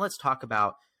 But now let's talk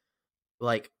about,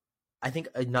 like, I think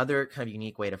another kind of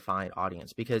unique way to find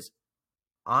audience, because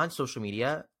on social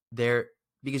media,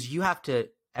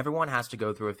 everyone has to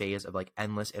go through a phase of like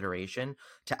endless iteration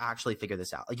to actually figure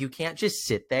this out. Like, you can't just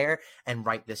sit there and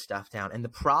write this stuff down. And the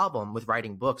problem with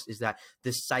writing books is that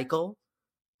the cycle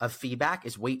of feedback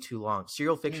is way too long.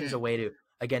 Serial fiction is a way to,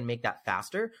 again, make that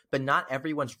faster, but not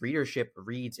everyone's readership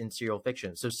reads in serial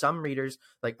fiction. So some readers,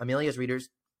 like Amelia's readers,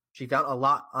 she found a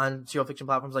lot on serial fiction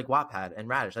platforms like Wattpad and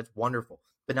Radish. That's wonderful.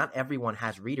 But not everyone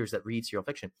has readers that read serial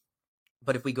fiction.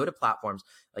 But if we go to platforms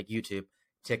like YouTube,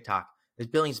 TikTok, there's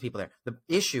billions of people there. The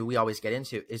issue we always get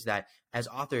into is that as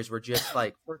authors, we're just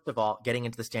like, first of all, getting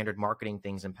into the standard marketing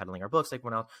things and peddling our books like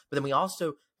everyone else. But then we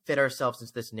also fit ourselves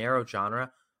into this narrow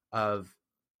genre of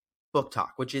book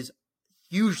talk, which is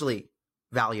hugely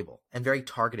valuable and very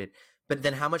targeted. But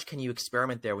then how much can you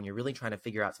experiment there when you're really trying to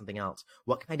figure out something else?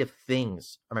 What kind of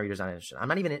things are my readers not interested in? I'm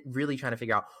not even really trying to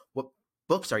figure out what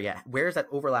books are yet. Where's that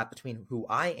overlap between who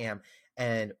I am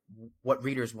and what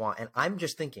readers want? And I'm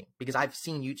just thinking, because I've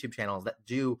seen YouTube channels that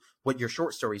do what your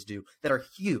short stories do that are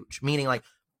huge, meaning like,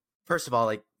 first of all,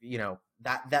 like, you know,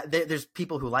 that there's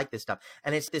people who like this stuff,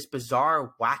 and it's this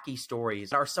bizarre, wacky stories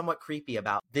that are somewhat creepy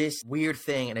about this weird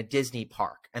thing in a Disney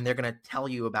park, and they're gonna tell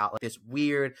you about like this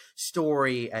weird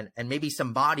story and maybe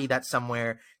some body that's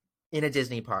somewhere in a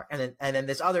Disney park, and then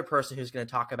this other person who's gonna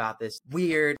talk about this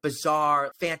weird,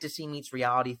 bizarre fantasy meets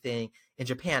reality thing in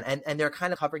Japan, and they're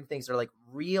kind of covering things that are like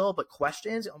real but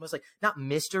questions, almost like not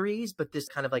mysteries, but this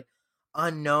kind of like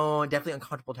unknown, definitely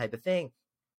uncomfortable type of thing.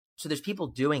 So there's people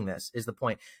doing this, is the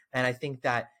point. And I think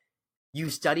that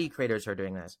you study creators who are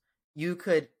doing this. You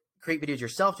could create videos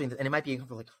yourself doing this, and it might be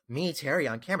like me, Terry,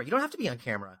 on camera. You don't have to be on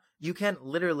camera. You can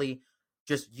literally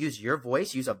just use your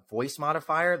voice, use a voice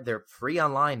modifier. They're free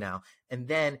online now. And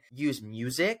then use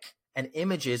music and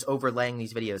images overlaying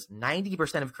these videos.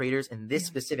 90% of creators in this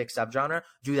specific subgenre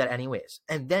do that anyways.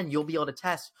 And then you'll be able to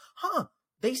test,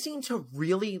 they seem to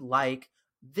really like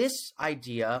this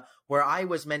idea where I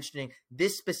was mentioning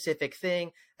this specific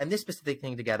thing and this specific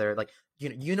thing together, like, you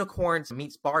know, unicorns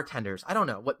meets bartenders. I don't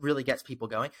know what really gets people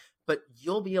going, but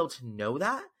you'll be able to know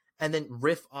that and then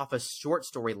riff off a short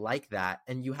story like that.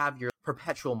 And you have your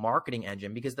perpetual marketing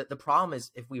engine, because the problem is,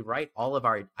 if we write all of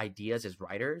our ideas as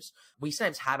writers, we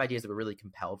sometimes have ideas that we're really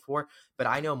compelled for. But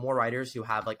I know more writers who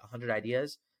have like 100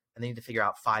 ideas, and they need to figure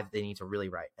out 5 they need to really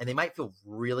write. And they might feel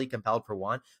really compelled for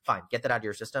one. Fine, get that out of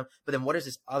your system. But then what is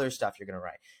this other stuff you're going to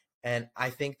write? And I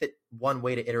think that one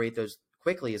way to iterate those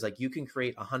quickly is like, you can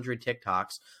create 100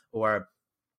 TikToks or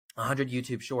 100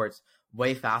 YouTube shorts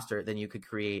way faster than you could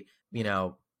create, you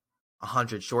know,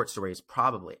 100 short stories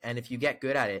probably. And if you get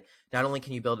good at it, not only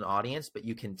can you build an audience, but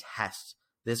you can test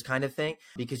this kind of thing,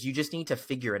 because you just need to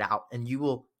figure it out, and you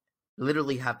will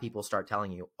literally have people start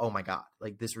telling you, oh my God,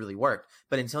 like this really worked.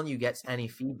 But until you get any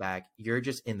feedback, you're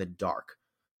just in the dark.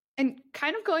 And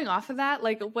kind of going off of that,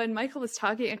 like when Michael was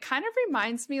talking, it kind of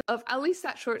reminds me of at least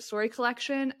that short story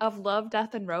collection of Love,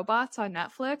 Death, and Robots on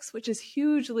Netflix, which is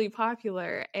hugely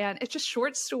popular. And it's just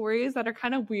short stories that are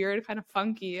kind of weird, kind of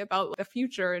funky about the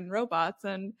future and robots.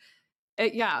 And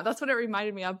that's what it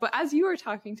reminded me of. But as you were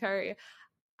talking, Terry,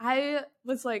 I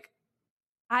was like,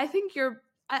 I think you're,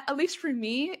 at least for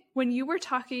me, when you were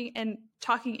talking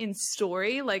in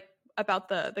story, like about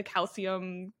the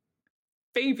calcium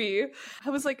baby, I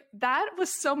was like, that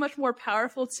was so much more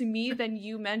powerful to me than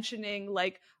you mentioning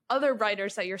like other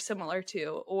writers that you're similar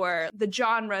to, or the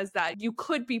genres that you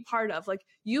could be part of. Like,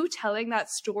 you telling that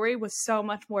story was so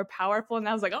much more powerful. And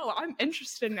I was like, oh, I'm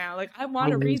interested now. Like, I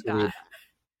want to read that.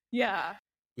 Yeah.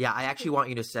 Yeah, I actually want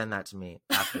you to send that to me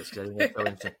after this, because I think it's so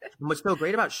interesting. And what's so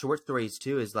great about short stories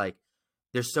too is like,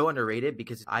 they're so underrated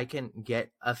because I can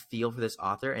get a feel for this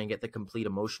author and get the complete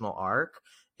emotional arc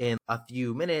in a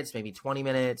few minutes, maybe 20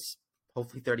 minutes,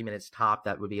 hopefully 30 minutes top.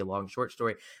 That would be a long short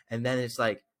story. And then it's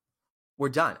like, we're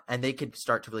done. And they could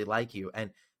start to really like you.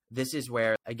 And this is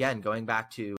where, again, going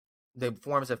back to the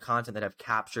forms of content that have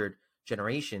captured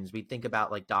generations, we think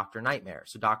about like Dr. Nightmare.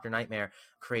 So Dr. Nightmare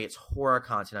creates horror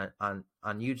content on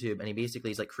YouTube, and he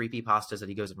basically is like creepy pastas that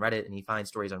he goes on Reddit and he finds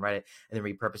stories on Reddit and then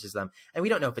repurposes them. And we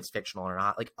don't know if it's fictional or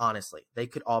not. Like, honestly, they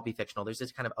could all be fictional. There's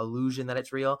this kind of illusion that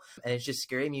it's real, and it's just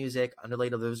scary music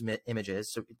underlaid of those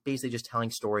images. So basically just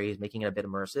telling stories, making it a bit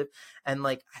immersive. And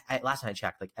like last time I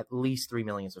checked, like at least 3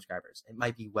 million subscribers. It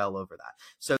might be well over that.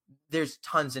 So there's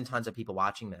tons and tons of people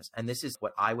watching this. And this is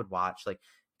what I would watch, like,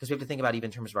 because we have to think about even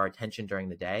in terms of our attention during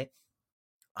the day.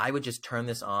 I would just turn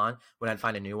this on when I'd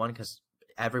find a new one, because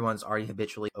everyone's already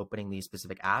habitually opening these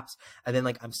specific apps. And then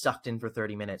like I'm sucked in for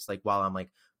 30 minutes, like while I'm like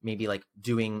maybe like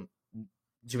doing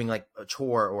like a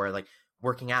chore or like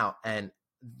working out. And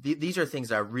these are things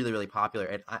that are really, really popular.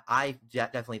 And I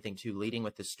definitely think too, leading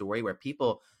with this story where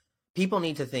people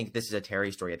need to think this is a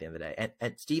Terry story at the end of the day.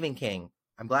 And Stephen King,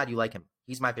 I'm glad you like him.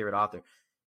 He's my favorite author.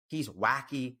 He's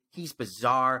wacky. He's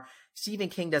bizarre. Stephen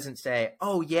King doesn't say,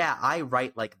 oh yeah, I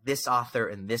write like this author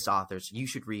and this author, so you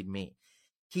should read me.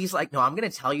 He's like, no, I'm going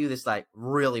to tell you this like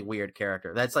really weird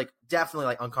character. That's like definitely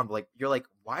like uncomfortable. Like, you're like,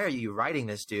 why are you writing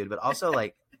this, dude? But also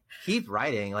like, keep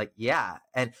writing. Like, yeah.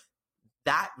 And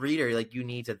that reader, like, you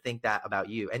need to think that about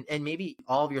you. And maybe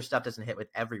all of your stuff doesn't hit with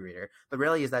every reader, but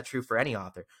rarely is that true for any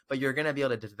author. But you're going to be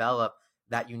able to develop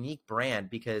that unique brand,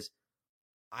 because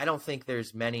I don't think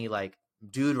there's many like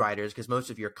dude writers, because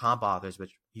most of your comp authors,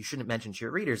 which you shouldn't mention to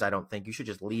your readers, I don't think you should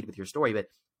just lead with your story, but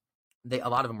a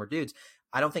lot of them were dudes.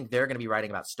 I don't think they're going to be writing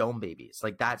about stone babies.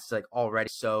 Like, that's like already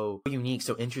so unique,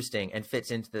 so interesting, and fits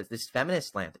into this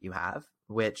feminist slant that you have,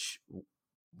 which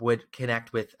would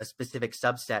connect with a specific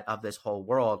subset of this whole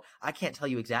world. I can't tell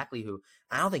you exactly who.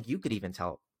 I don't think you could even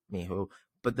tell me who.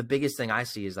 But the biggest thing I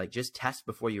see is like, just test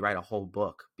before you write a whole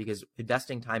book, because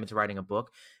investing time into writing a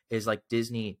book is like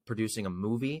Disney producing a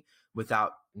movie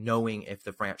without knowing if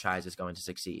the franchise is going to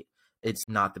succeed. It's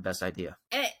not the best idea.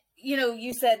 And you know,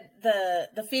 you said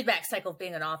the feedback cycle of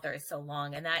being an author is so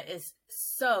long, and that is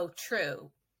so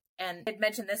true. And I'd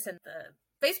mentioned this in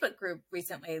the Facebook group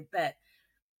recently, that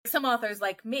some authors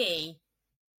like me,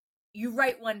 you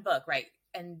write one book, right?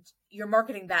 And you're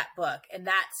marketing that book, and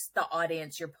that's the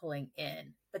audience you're pulling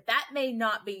in. But that may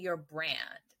not be your brand.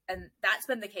 And that's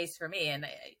been the case for me. And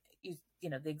I use, you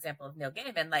know, the example of Neil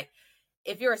Gaiman. Like,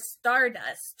 if you're a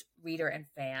Stardust reader and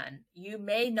fan, you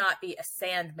may not be a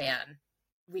Sandman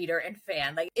reader and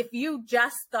fan. Like, if you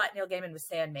just thought Neil Gaiman was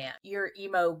Sandman, you're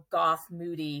emo, goth,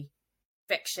 moody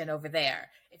fiction over there.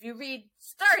 If you read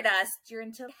Stardust, you're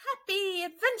into happy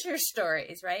adventure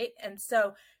stories, right? And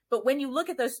so, but when you look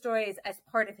at those stories as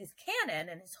part of his canon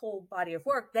and his whole body of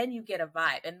work, then you get a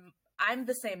vibe. And I'm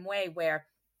the same way, where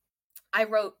I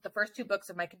wrote the first 2 books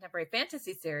of my contemporary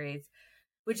fantasy series,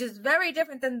 which is very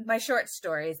different than my short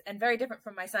stories and very different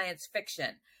from my science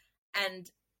fiction. And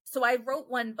so I wrote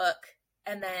one book,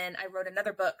 and then I wrote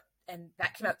another book, and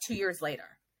that came out 2 years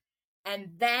later. And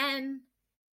then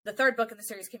the 3rd book in the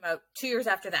series came out 2 years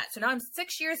after that. So now I'm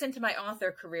 6 years into my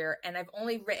author career, and I've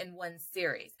only written one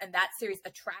series, and that series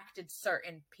attracted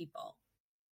certain people.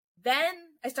 Then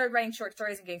I started writing short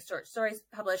stories and getting short stories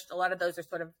published. A lot of those are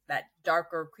sort of that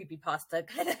darker creepypasta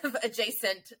kind of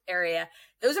adjacent area.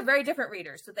 Those are very different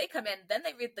readers. So they come in, then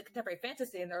they read the contemporary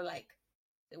fantasy, and they're like,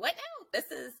 what now? This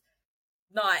is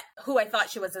not who I thought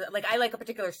she was. Like, I like a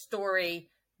particular story,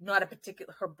 not a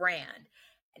particular her brand.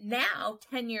 Now,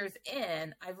 10 years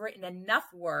in, I've written enough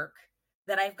work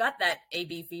that I've got that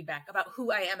A/B feedback about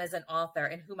who I am as an author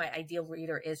and who my ideal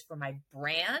reader is for my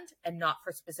brand, and not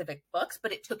for specific books.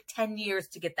 But it took 10 years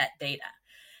to get that data.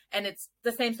 And it's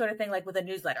the same sort of thing like with a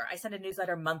newsletter. I send a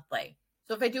newsletter monthly.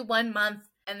 So if I do 1 month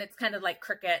and it's kind of like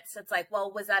crickets, it's like,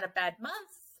 well, was that a bad month?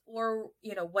 Or,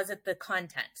 you know, was it the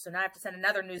content? So now I have to send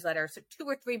another newsletter. So 2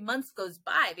 or 3 months goes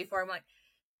by before I'm like,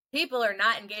 people are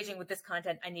not engaging with this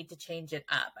content. I need to change it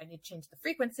up. I need to change the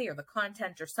frequency or the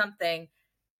content or something.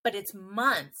 But it's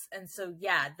months. And so,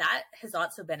 yeah, that has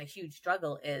also been a huge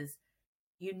struggle, is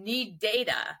you need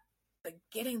data, but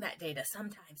getting that data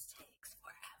sometimes takes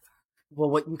forever. Well,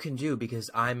 what you can do,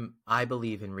 because I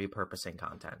believe in repurposing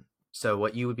content. So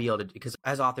what you would be able to do, because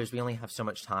as authors, we only have so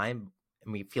much time,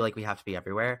 and we feel like we have to be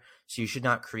everywhere. So you should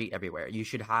not create everywhere. You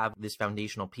should have this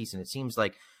foundational piece. And it seems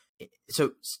like,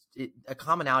 a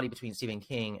commonality between Stephen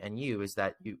King and you is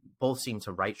that you both seem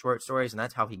to write short stories, and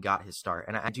that's how he got his start.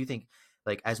 And I do think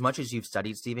like as much as you've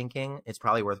studied Stephen King, it's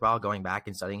probably worthwhile going back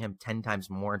and studying him 10 times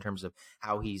more in terms of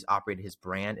how he's operated his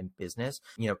brand and business.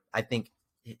 I think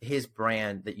his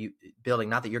brand that you building,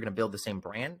 not that you're going to build the same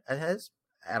brand as his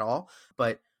at all,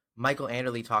 but Michael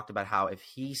Anderle talked about how if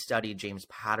he studied James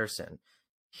Patterson,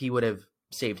 he would have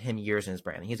saved him years in his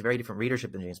brand. He has a very different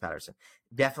readership than James Patterson.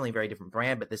 Definitely very different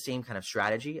brand, but the same kind of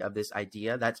strategy of this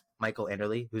idea. That's Michael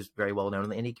Anderle, who's very well known in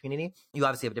the indie community. You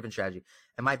obviously have a different strategy.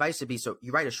 And my advice would be, so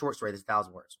you write a short story that's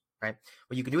 1,000 words, right?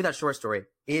 What you can do with that short story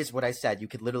is what I said. You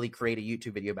could literally create a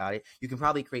YouTube video about it. You can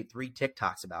probably create 3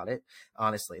 TikToks about it,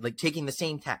 honestly. Like taking the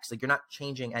same text, like you're not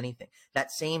changing anything.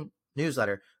 That same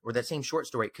newsletter or that same short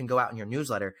story can go out in your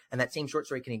newsletter, and that same short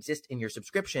story can exist in your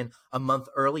subscription a month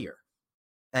earlier.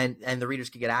 And the readers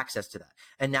can get access to that.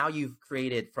 And now you've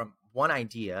created from one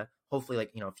idea, hopefully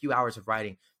like, a few hours of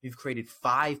writing, you've created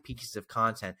 5 pieces of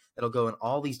content that'll go in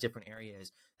all these different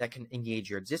areas that can engage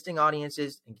your existing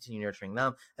audiences and continue nurturing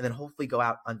them. And then hopefully go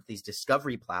out on these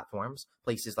discovery platforms,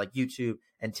 places like YouTube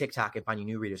and TikTok, and find you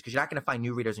new readers, because you're not going to find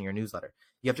new readers in your newsletter.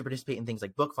 You have to participate in things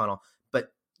like BookFunnel,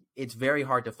 but it's very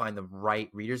hard to find the right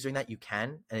readers doing that. You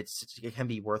can, and it can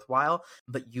be worthwhile,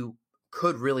 but you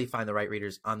could really find the right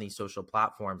readers on these social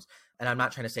platforms. And I'm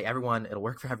not trying to say it'll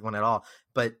work for everyone at all,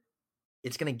 but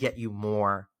it's going to get you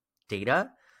more data.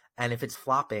 And if it's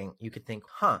flopping, you could think,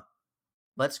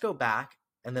 let's go back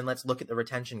and then let's look at the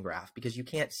retention graph, because you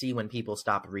can't see when people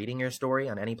stop reading your story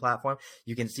on any platform.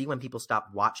 You can see when people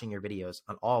stop watching your videos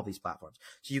on all of these platforms.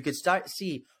 So you could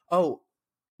see,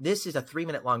 this is a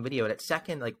 3-minute long video, and at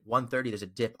second, like 1:30, there's a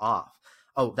dip off.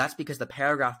 Oh, that's because the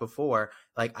paragraph before,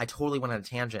 like I totally went on a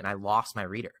tangent and I lost my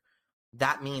reader.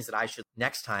 That means that I should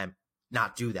next time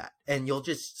not do that. And you'll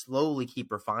just slowly keep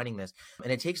refining this.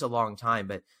 And it takes a long time,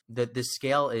 but the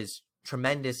scale is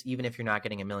tremendous. Even if you're not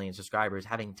getting 1 million subscribers,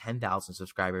 having 10,000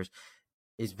 subscribers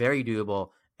is very doable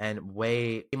and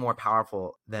way more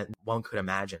powerful than one could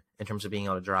imagine in terms of being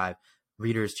able to drive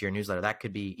readers to your newsletter. That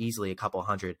could be easily a couple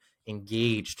hundred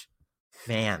engaged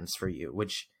fans for you,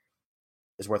 which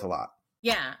is worth a lot.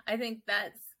 Yeah, I think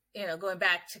that's, going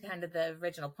back to kind of the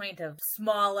original point of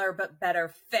smaller but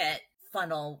better fit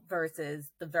funnel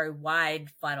versus the very wide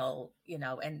funnel,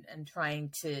 and trying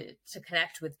to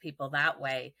connect with people that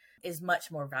way is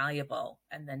much more valuable.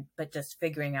 But just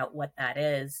figuring out what that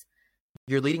is.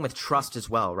 You're leading with trust as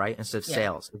well, right? Instead of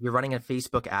sales. If you're running a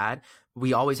Facebook ad,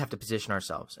 we always have to position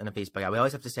ourselves in a Facebook ad. We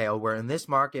always have to say, we're in this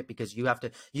market because you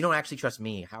don't actually trust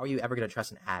me. How are you ever going to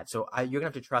trust an ad? So you're going to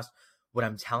have to trust what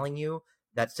I'm telling you.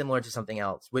 That's similar to something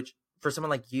else, which for someone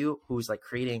like you, who's like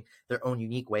creating their own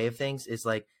unique way of things, is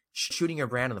like shooting your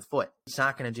brand in the foot. It's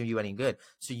not going to do you any good.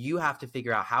 So you have to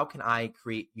figure out, how can I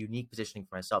create unique positioning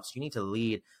for myself? So you need to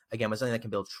lead, again, with something that can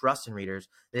build trust in readers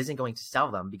that isn't going to sell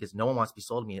them, because no one wants to be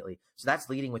sold immediately. So that's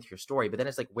leading with your story. But then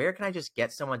it's like, where can I just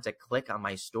get someone to click on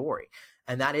my story?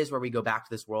 And that is where we go back to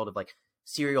this world of like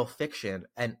serial fiction,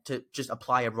 and to just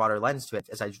apply a broader lens to it.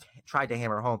 As I tried to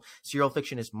hammer home, serial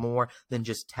fiction is more than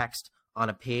just text on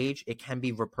a page. It can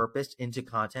be repurposed into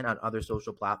content on other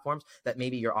social platforms that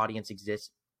maybe your audience exists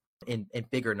in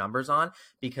bigger numbers on,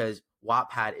 because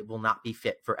Wattpad, it will not be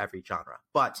fit for every genre.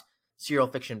 But serial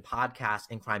fiction podcasts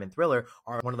and crime and thriller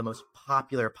are one of the most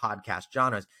popular podcast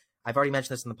genres. I've already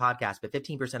mentioned this in the podcast, but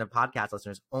 15% of podcast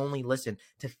listeners only listen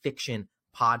to fiction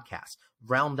podcasts.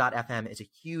 Realm.fm is a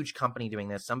huge company doing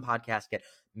this. Some podcasts get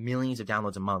millions of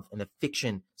downloads a month in the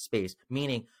fiction space,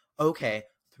 meaning, okay,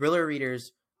 thriller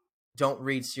readers don't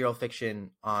read serial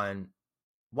fiction on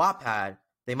Wattpad.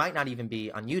 They might not even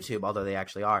be on YouTube, although they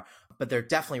actually are, but they're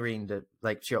definitely reading the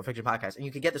like serial fiction podcasts. And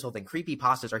you could get this whole thing.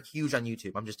 Creepypastas are huge on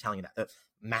YouTube. I'm just telling you that. They're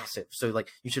massive. So like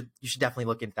you should definitely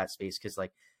look into that space, because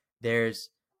like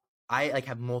I like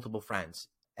have multiple friends,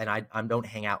 and I don't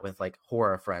hang out with like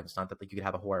horror friends. Not that like you could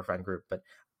have a horror friend group, but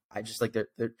I just like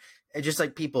they're just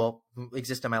like people who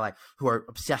exist in my life who are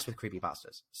obsessed with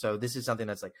creepypastas. So this is something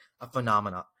that's like a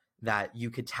phenomenon that you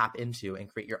could tap into and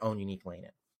create your own unique lane in.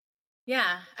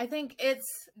 Yeah, I think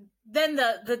it's then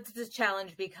the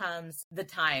challenge becomes the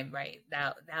time, right?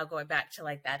 Now going back to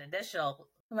like that initial,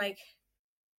 like,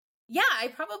 yeah, I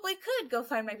probably could go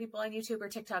find my people on YouTube or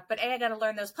TikTok, but I got to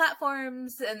learn those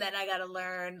platforms, and then I got to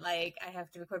learn, like, I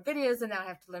have to record videos, and now I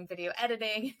have to learn video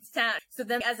editing and stuff. So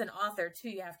then as an author too,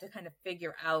 you have to kind of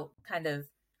figure out kind of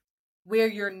where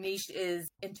your niche is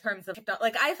in terms of,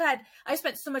 like, I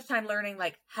spent so much time learning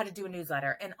like how to do a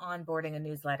newsletter and onboarding a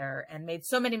newsletter, and made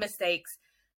so many mistakes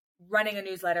running a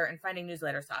newsletter and finding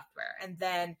newsletter software. And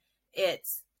then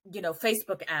it's,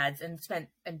 Facebook ads, and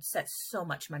set so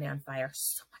much money on fire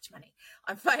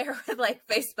with like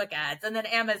Facebook ads, and then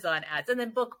Amazon ads, and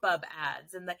then BookBub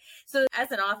ads. So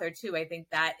as an author too, I think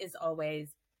that is always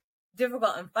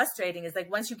difficult and frustrating is like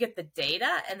once you get the data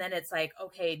and then it's like,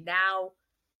 okay, now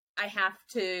I have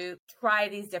to try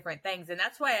these different things. And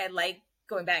that's why I like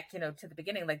going back, to the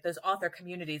beginning, like those author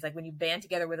communities, like when you band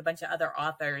together with a bunch of other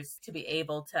authors to be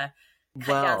able to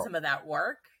cut down some of that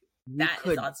work. That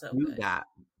is also do good. that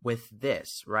with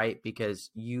this, right? Because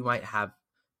you might have,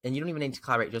 and you don't even need to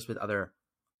collaborate just with other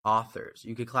authors.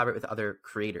 You could collaborate with other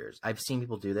creators. I've seen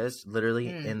people do this literally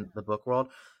in the book world,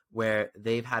 where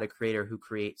they've had a creator who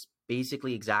creates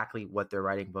basically exactly what they're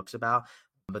writing books about,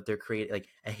 but they're creating like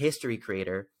a history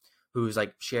creator who's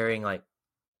like sharing like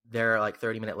their like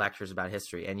 30-minute lectures about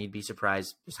history. And you'd be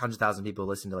surprised, there's 100,000 people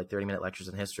listen to like 30-minute lectures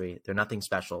in history. They're nothing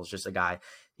special. It's just a guy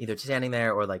either standing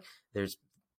there or like there's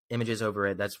images over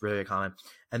it. That's really common.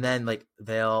 And then like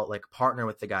they'll like partner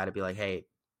with the guy to be like, hey,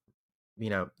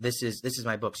 this is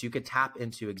my book. So you could tap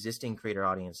into existing creator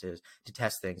audiences to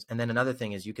test things. And then another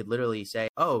thing is you could literally say,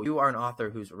 oh, you are an author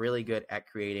who's really good at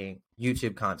creating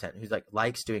YouTube content, who's like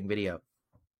likes doing video.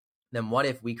 Then what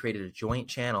if we created a joint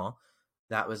channel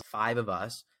that was 5 of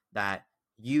us, that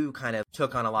you kind of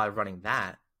took on a lot of running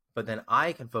that, but then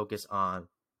I can focus on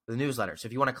the newsletter. So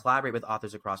if you want to collaborate with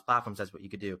authors across platforms, that's what you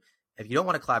could do. If you don't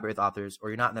want to collaborate with authors or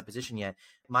you're not in that position yet,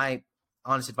 my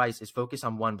honest advice is focus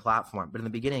on one platform. But in the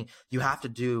beginning, you have to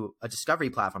do a discovery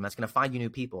platform that's going to find you new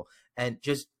people. And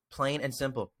just plain and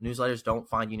simple, newsletters don't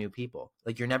find you new people.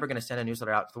 Like you're never going to send a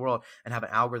newsletter out to the world and have an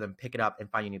algorithm pick it up and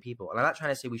find you new people. And I'm not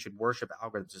trying to say we should worship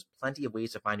algorithms. There's plenty of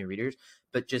ways to find new readers,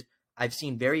 but just I've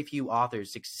seen very few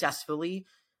authors successfully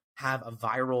have a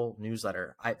viral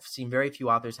newsletter. I've seen very few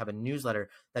authors have a newsletter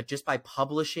that just by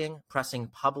pressing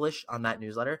publish on that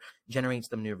newsletter generates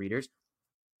them new readers.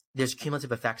 There's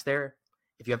cumulative effects there.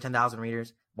 If you have 10,000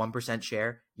 readers, 1%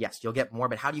 share, yes, you'll get more.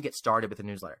 But how do you get started with a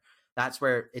newsletter? That's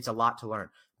where it's a lot to learn.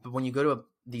 But when you go to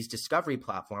these discovery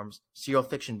platforms, serial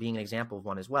fiction being an example of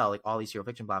one as well, like all these serial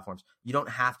fiction platforms, you don't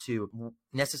have to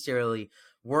necessarily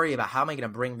worry about how am I going to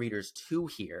bring readers to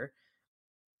here,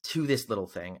 to this little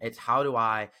thing. It's how do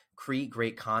I create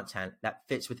great content that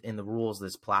fits within the rules of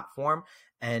this platform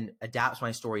and adapts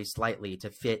my story slightly to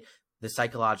fit the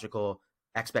psychological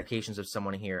expectations of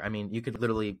someone here. I mean, you could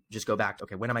literally just go back to,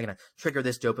 okay, when am I going to trigger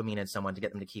this dopamine in someone to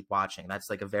get them to keep watching? That's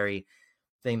like a very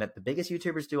thing that the biggest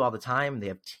YouTubers do all the time. They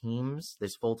have teams.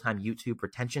 There's full-time YouTube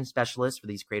retention specialists for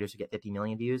these creators who get 50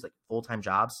 million views, like full-time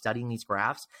jobs, studying these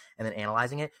graphs and then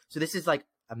analyzing it. So this is like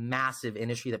a massive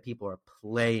industry that people are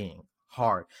playing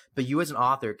hard. But you as an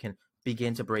author can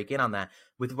begin to break in on that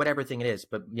with whatever thing it is.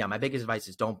 But yeah, my biggest advice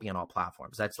is don't be on all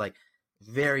platforms. That's like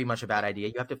very much a bad idea.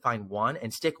 You have to find one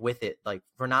and stick with it, like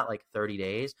for not like 30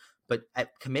 days, but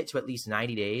commit to at least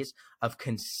 90 days of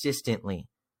consistently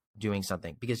doing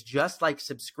something. Because just like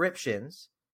subscriptions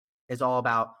is all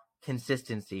about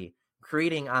consistency,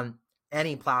 creating on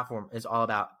any platform is all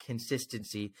about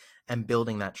consistency and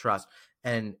building that trust.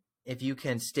 And if you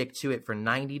can stick to it for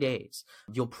 90 days,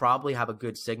 you'll probably have a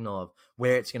good signal of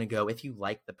where it's going to go, if you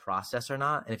like the process or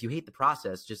not. And if you hate the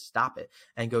process, just stop it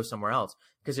and go somewhere else,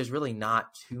 because there's really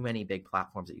not too many big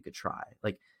platforms that you could try.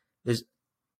 Like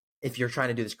if you're trying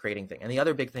to do this creating thing. And the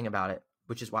other big thing about it,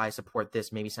 which is why I support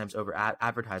this maybe sometimes over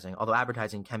advertising, although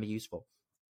advertising can be useful,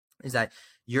 is that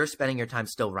you're spending your time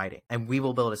still writing, and we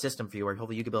will build a system for you, or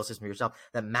hopefully you can build a system for yourself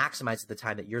that maximizes the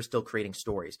time that you're still creating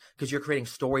stories, because you're creating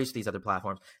stories for these other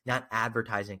platforms, not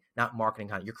advertising, not marketing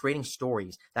content. You're creating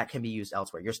stories that can be used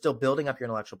elsewhere. You're still building up your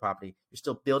intellectual property. You're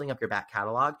still building up your back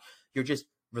catalog. You're just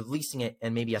releasing it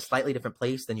in maybe a slightly different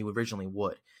place than you originally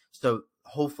would. So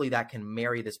hopefully that can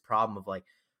marry this problem of like,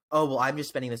 oh, well, I'm just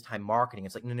spending this time marketing.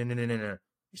 It's like, no. You're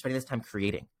spending this time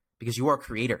creating, because you are a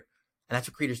creator. And that's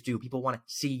what creators do. People want to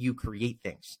see you create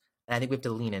things. And I think we have to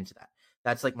lean into that.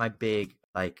 That's like my big,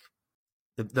 like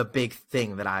the big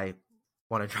thing that I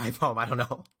want to drive home. I don't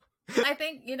know. I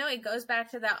think, it goes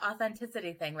back to that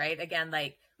authenticity thing, right? Again,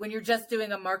 like when you're just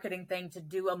doing a marketing thing to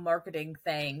do a marketing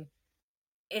thing,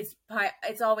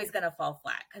 it's always going to fall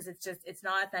flat, because it's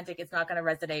not authentic. It's not going to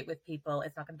resonate with people.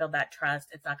 It's not going to build that trust.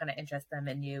 It's not going to interest them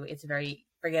in you. It's very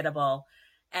forgettable.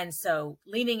 And so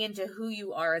leaning into who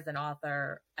you are as an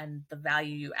author and the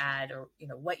value you add, or,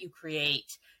 what you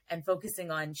create, and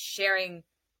focusing on sharing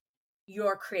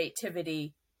your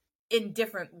creativity in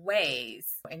different ways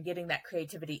and getting that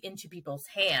creativity into people's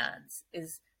hands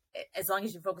is, as long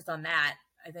as you focus on that,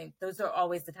 I think those are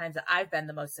always the times that I've been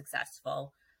the most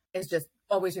successful, is just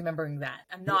always remembering that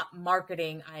I'm not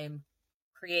marketing, I'm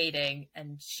creating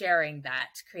and sharing that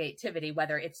creativity,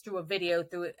 whether it's through a video,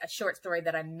 through a short story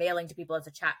that I'm mailing to people as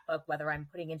a chat book, whether I'm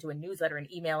putting into a newsletter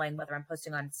and emailing, whether I'm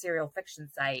posting on a serial fiction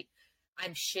site,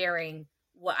 I'm sharing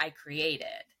what I created,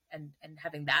 and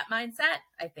having that mindset,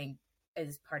 I think,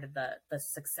 is part of the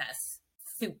success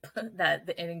soup,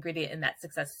 the ingredient in that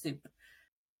success soup.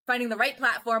 Finding the right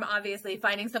platform, obviously,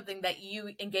 finding something that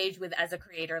you engage with as a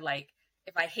creator. Like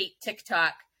if I hate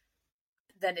TikTok,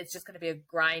 then it's just going to be a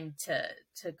grind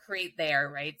to create there,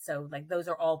 right? So like those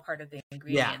are all part of the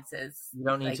ingredients. Yeah. Is You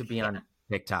don't need like, to be on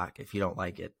TikTok if you don't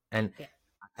like it. And Yeah.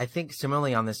 I think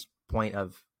similarly on this point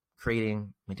of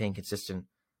creating, maintaining consistent,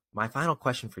 my final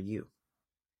question for you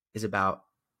is about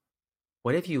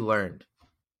what have you learned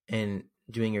in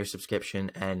doing your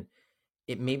subscription and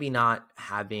it maybe not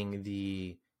having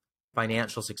the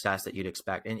financial success that you'd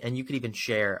expect. And you could even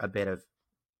share a bit of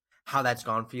how that's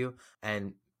gone for you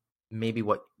and maybe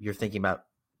what you're thinking about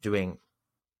doing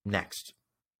next.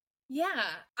 Yeah,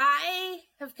 I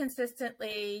have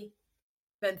consistently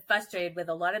been frustrated with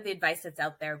a lot of the advice that's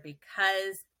out there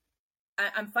because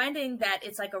I'm finding that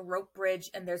it's like a rope bridge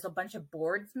and there's a bunch of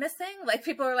boards missing. Like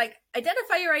people are like,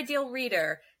 identify your ideal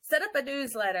reader, set up a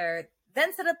newsletter,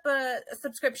 then set up a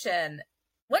subscription.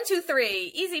 1, 2,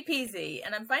 3, easy peasy.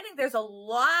 And I'm finding there's a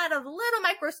lot of little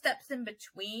micro steps in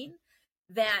between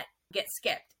that get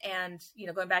skipped. And,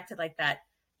 going back to like that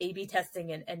A/B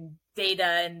testing and data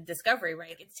and discovery,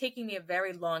 right? It's taking me a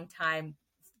very long time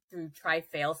through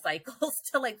try-fail cycles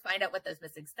to like find out what those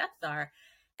missing steps are.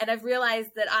 And I've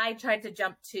realized that I tried to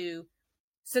jump to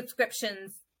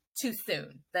subscriptions too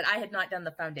soon, that I had not done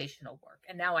the foundational work.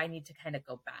 And now I need to kind of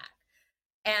go back.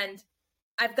 And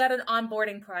I've got an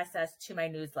onboarding process to my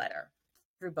newsletter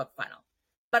through BookFunnel,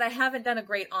 but I haven't done a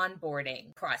great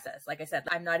onboarding process. Like I said,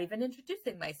 I'm not even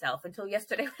introducing myself until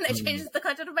yesterday when I changed the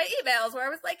content of my emails, where I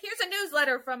was like, here's a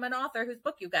newsletter from an author whose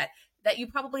book you got that you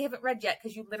probably haven't read yet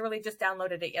because you literally just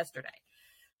downloaded it yesterday.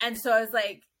 And so I was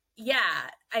like, yeah,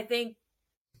 I think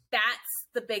that's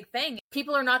the big thing.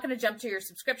 People are not going to jump to your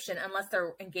subscription unless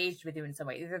they're engaged with you in some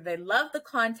way. Either they love the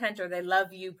content or they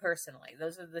love you personally.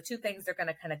 Those are the two things they're going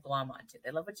to kind of glom onto.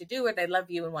 They love what you do or they love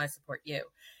you and want to support you.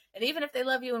 And even if they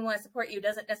love you and want to support you,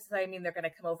 doesn't necessarily mean they're going to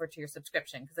come over to your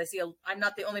subscription. Because I'm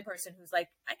not the only person who's like,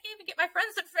 I can't even get my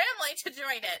friends and family to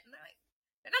join it. And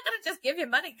they're not going to just give you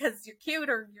money because you're cute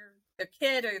or you're their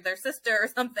kid or their sister or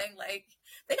something. Like,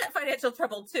 they got financial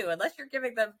trouble too, unless you're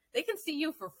giving them, they can see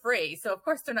you for free. So of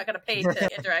course they're not going to pay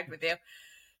to interact with you.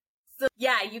 So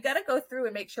yeah, you got to go through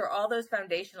and make sure all those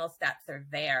foundational steps are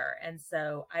there. And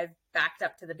so I've backed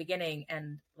up to the beginning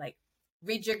and like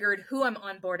rejiggered who I'm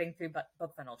onboarding through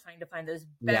BookFunnel, trying to find those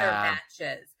better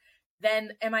matches.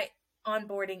 Then am I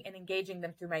onboarding and engaging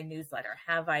them through my newsletter?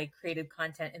 Have I created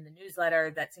content in the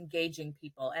newsletter that's engaging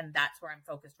people? And that's where I'm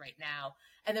focused right now.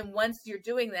 And then once you're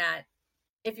doing that,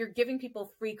 if you're giving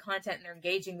people free content and they're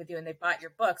engaging with you and they bought your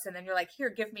books, and then you're like,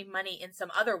 here, give me money in some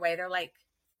other way, they're like,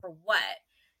 for what?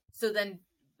 So then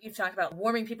you've talked about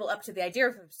warming people up to the idea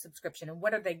of a subscription and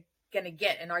what are they going to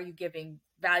get? And are you giving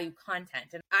value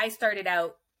content? And I started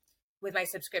out with my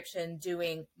subscription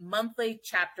doing monthly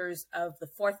chapters of the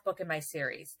 4th book in my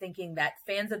series, thinking that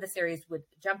fans of the series would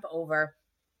jump over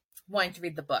wanting to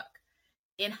read the book.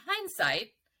 In hindsight,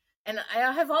 and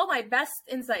I have all my best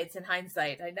insights in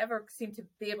hindsight, I never seem to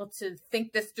be able to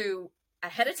think this through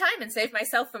ahead of time and save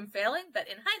myself from failing. But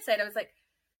in hindsight, I was like,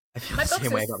 I feel my the books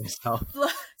same way are about myself.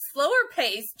 slower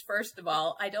paced, first of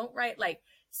all. I don't write like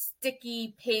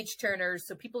sticky page turners,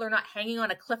 so people are not hanging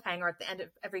on a cliffhanger at the end of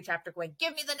every chapter going,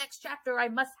 give me the next chapter, I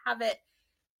must have it.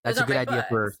 That's a good idea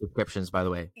for subscriptions, by the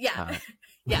way. Yeah.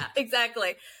 Yeah,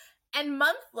 exactly. And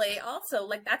monthly also,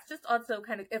 like that's just also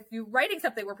kind of, if you're writing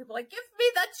something where people are like, give me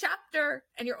the chapter,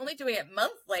 and you're only doing it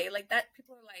monthly, like that,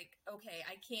 people are like, okay,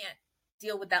 I can't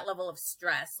deal with that level of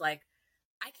stress. Like,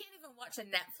 I can't even watch a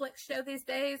Netflix show these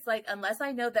days, like, unless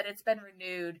I know that it's been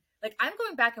renewed. Like, I'm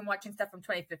going back and watching stuff from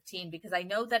 2015 because I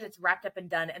know that it's wrapped up and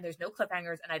done and there's no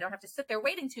cliffhangers and I don't have to sit there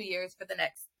waiting 2 years for the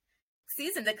next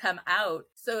season to come out.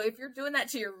 So if you're doing that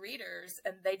to your readers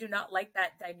and they do not like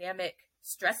that dynamic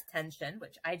stress tension,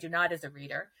 which I do not as a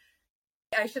reader,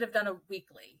 I should have done a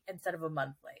weekly instead of a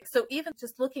monthly. So even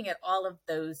just looking at all of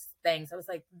those things, I was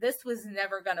like, this was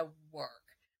never going to work.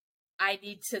 I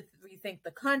need to rethink the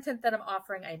content that I'm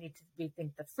offering. I need to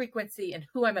rethink the frequency and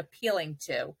who I'm appealing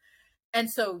to. And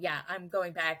so, yeah, I'm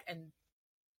going back and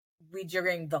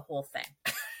rejiggering the whole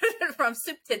thing from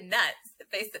soup to nuts,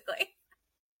 basically.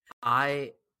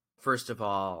 I, first of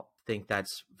all, think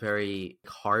that's very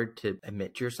hard to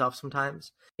admit to yourself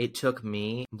sometimes. It took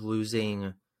me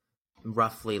losing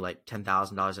roughly like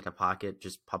 $10,000 out of pocket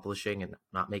just publishing and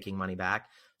not making money back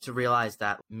to realize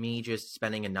that me just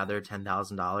spending another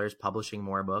 $10,000 publishing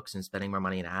more books and spending more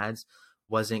money in ads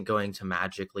wasn't going to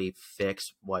magically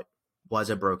fix what was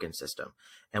a broken system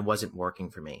and wasn't working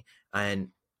for me. And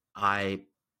I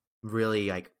really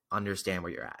like understand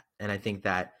where you're at. And I think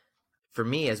that for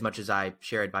me, as much as I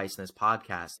share advice in this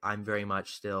podcast, I'm very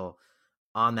much still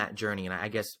on that journey. And I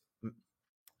guess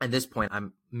at this point,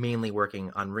 I'm mainly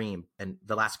working on Ream, and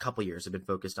the last couple of years have been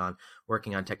focused on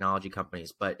working on technology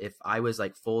companies. But if I was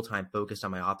like full-time focused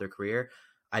on my author career,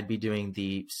 I'd be doing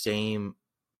the same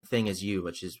thing as you,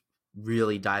 which is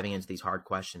really diving into these hard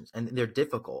questions. And they're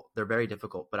difficult. They're very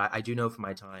difficult. But I do know from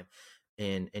my time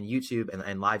in YouTube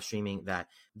and live streaming that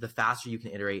the faster you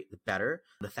can iterate, the better.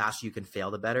 The faster you can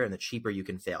fail, the better. And the cheaper you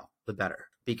can fail, the better.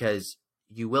 Because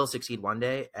you will succeed one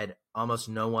day, and almost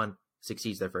no one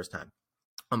succeeds their first time.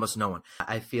 Almost no one.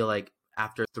 I feel like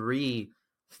after 3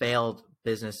 failed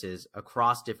businesses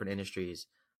across different industries,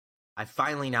 I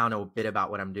finally now know a bit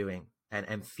about what I'm doing and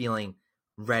am feeling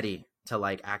ready to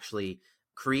like actually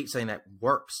create something that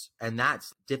works. And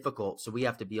that's difficult. So we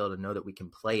have to be able to know that we can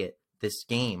play it, this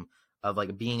game of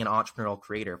like being an entrepreneurial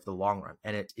creator for the long run.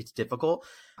 And it's difficult.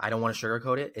 I don't want to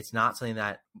sugarcoat it. It's not something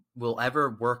that will ever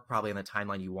work probably in the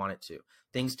timeline you want it to.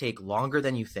 Things take longer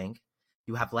than you think.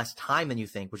 You have less time than you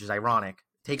think, which is ironic.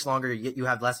 It takes longer, yet you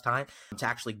have less time to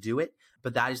actually do it.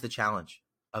 But that is the challenge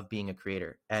of being a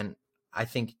creator. And I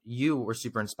think you were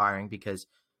super inspiring because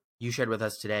you shared with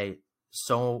us today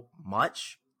so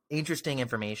much interesting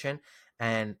information.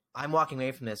 And I'm walking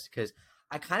away from this because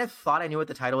I kind of thought I knew what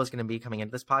the title was going to be coming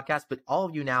into this podcast, but all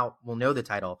of you now will know the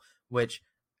title, which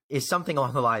is something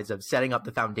along the lines of setting up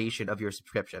the foundation of your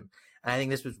subscription. And I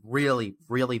think this was really,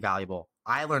 really valuable.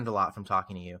 I learned a lot from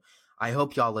talking to you. I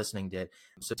hope y'all listening did.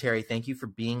 So Terry, thank you for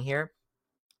being here.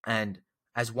 And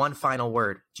as one final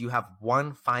word, do you have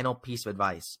one final piece of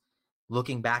advice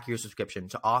looking back at your subscription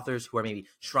to authors who are maybe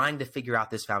trying to figure out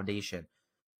this foundation,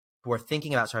 who are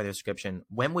thinking about starting their subscription?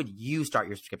 When would you start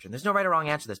your subscription? There's no right or wrong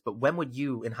answer to this, but when would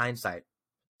you, in hindsight,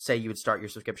 say you would start your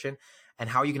subscription? And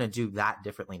how are you going to do that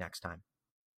differently next time?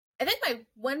 I think my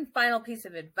one final piece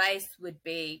of advice would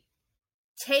be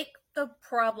take the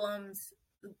problems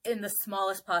in the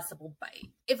smallest possible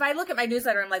bite. If I look at my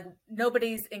newsletter, I'm like,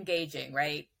 nobody's engaging,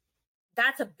 right?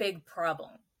 That's a big problem.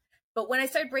 But when I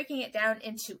started breaking it down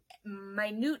into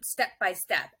minute step by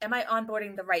step, am I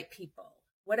onboarding the right people?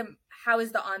 How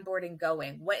is the onboarding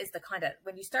going? What is the content?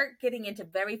 When you start getting into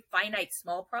very finite,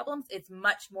 small problems, it's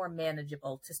much more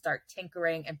manageable to start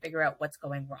tinkering and figure out what's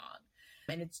going wrong.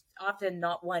 And it's often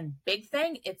not one big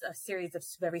thing. It's a series of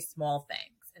very small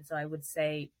things. And so I would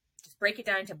say, just break it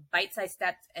down into bite-sized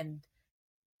steps and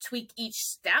tweak each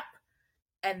step.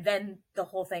 And then the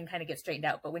whole thing kind of gets straightened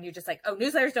out. But when you're just like, oh,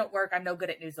 newsletters don't work, I'm no good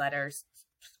at newsletters,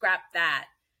 scrap that.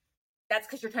 That's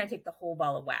because you're trying to take the whole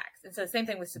ball of wax. And so the same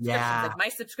thing with subscriptions. Yeah. Like my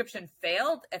subscription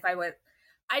failed.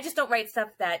 I just don't write stuff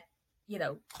that,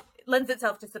 lends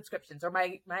itself to subscriptions, or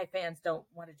my fans don't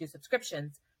want to do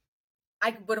subscriptions.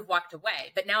 I would have walked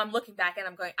away. But now I'm looking back and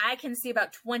I'm going, I can see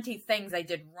about 20 things I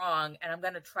did wrong, and I'm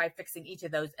going to try fixing each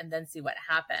of those and then see what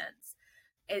happens.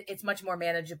 It's much more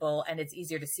manageable, and it's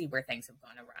easier to see where things have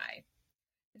gone awry.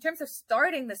 In terms of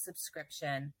starting the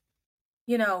subscription,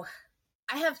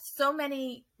 I have so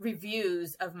many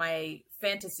reviews of my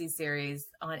fantasy series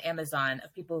on Amazon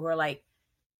of people who are like,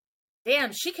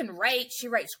 damn, she can write. She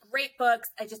writes great books.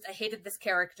 I hated this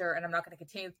character, and I'm not going to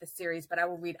continue with the series, but I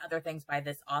will read other things by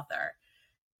this author.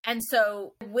 And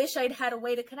so I wish I'd had a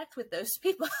way to connect with those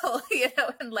people,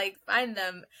 and like find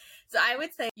them. So I would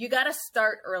say you got to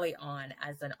start early on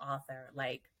as an author,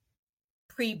 like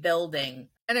pre-building.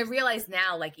 And I realize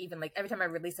now, like even like every time I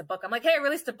release a book, I'm like, hey, I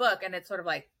released a book. And it's sort of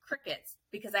like crickets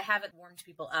because I haven't warmed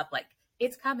people up. Like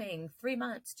it's coming 3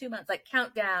 months, 2 months, like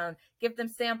countdown, give them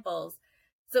samples.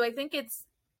 So I think it's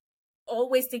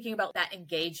always thinking about that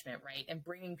engagement, right? And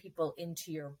bringing people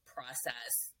into your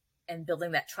process and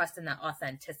building that trust and that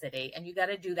authenticity. And you got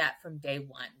to do that from day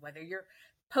one, whether you're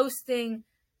posting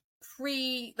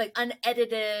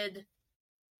unedited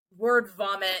word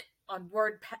vomit on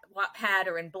Wattpad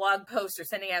or in blog posts or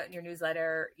sending out in your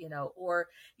newsletter, or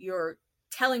you're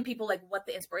telling people like what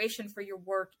the inspiration for your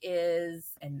work is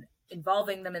and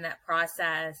involving them in that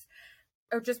process,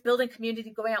 or just building community,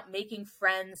 going out, making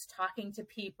friends, talking to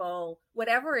people,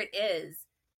 whatever it is,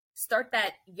 start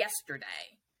that yesterday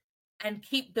and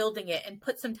keep building it and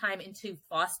put some time into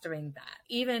fostering that.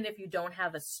 Even if you don't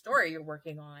have a story you're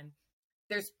working on,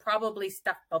 there's probably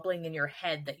stuff bubbling in your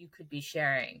head that you could be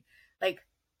sharing. Like,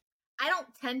 I don't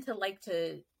tend to like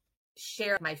to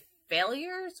share my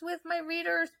failures with my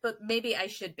readers, but maybe I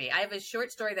should be. I have a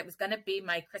short story that was going to be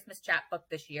my Christmas chapbook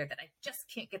this year that I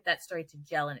just can't get that story to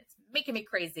gel, and it's making me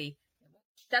crazy. It won't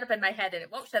shut up in my head, and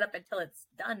it won't shut up until it's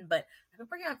done, but I've been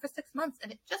working on it for 6 months,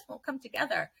 and it just won't come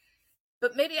together.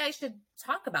 But maybe I should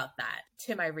talk about that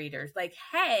to my readers. Like,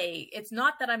 hey, it's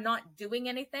not that I'm not doing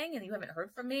anything and you haven't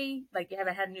heard from me. Like, you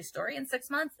haven't had a new story in 6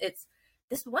 months. It's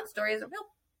this one story is a real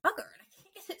bugger and I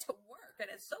can't get it to work and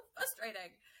it's so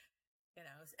frustrating,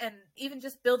 and even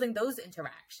just building those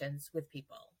interactions with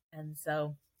people. And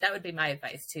so that would be my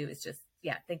advice too, is just,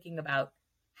 thinking about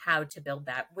how to build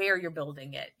that, where you're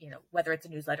building it, whether it's a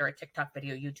newsletter, a TikTok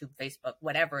video, YouTube, Facebook,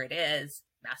 whatever it is,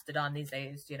 Mastodon these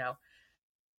days,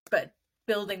 but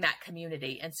building that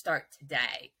community and start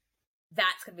today.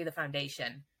 That's going to be the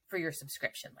foundation for your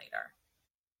subscription later.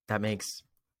 That makes,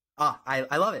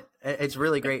 I love it. It's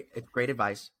really great. It's great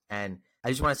advice. And I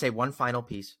just want to say one final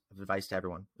piece of advice to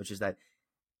everyone, which is that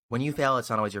when you fail, it's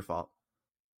not always your fault.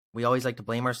 We always like to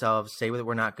blame ourselves, say that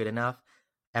we're not good enough.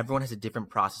 Everyone has a different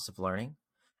process of learning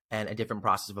and a different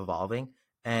process of evolving.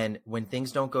 And when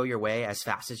things don't go your way as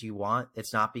fast as you want,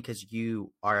 it's not because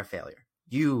you are a failure.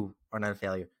 You are not a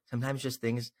failure. Sometimes just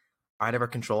things are out of our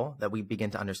control that we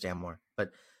begin to understand more.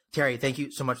 But Terry, thank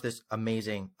you so much for this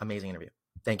amazing, amazing interview.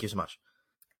 Thank you so much.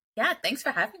 Yeah, thanks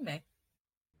for having me.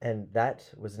 And that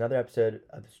was another episode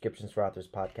of the Subscriptions for Authors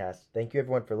podcast. Thank you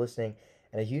everyone for listening.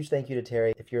 And a huge thank you to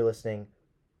Terry, if you're listening,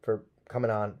 for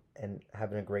coming on and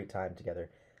having a great time together.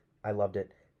 I loved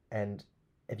it. And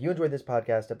if you enjoyed this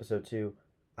podcast, episode 2,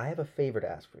 I have a favor to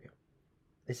ask for you.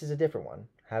 This is a different one.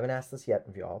 Haven't asked this yet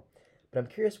of y'all, but I'm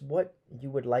curious what you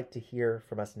would like to hear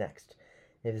from us next.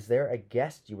 Is there a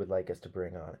guest you would like us to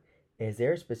bring on? Is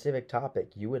there a specific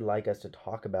topic you would like us to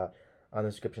talk about on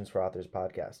the Subscriptions for Authors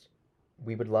podcast?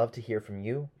 We would love to hear from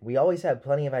you. We always have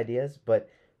plenty of ideas, but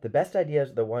the best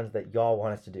ideas are the ones that y'all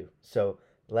want us to do. So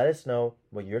let us know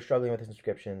what you're struggling with in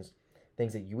subscriptions,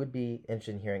 things that you would be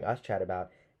interested in hearing us chat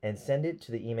about, and send it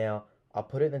to the email. I'll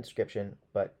put it in the description,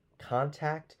 but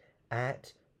contact@ream.ink.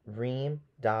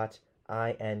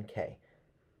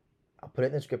 I'll put it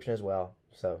in the description as well,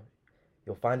 so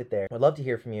you'll find it there. I'd love to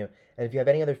hear from you. And if you have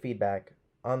any other feedback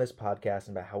on this podcast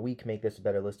and about how we can make this a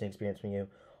better listening experience for you,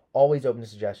 always open to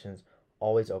suggestions,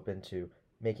 always open to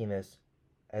making this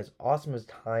as awesome as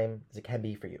time as it can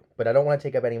be for you. But I don't want to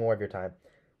take up any more of your time,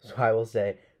 so I will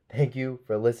say thank you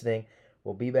for listening.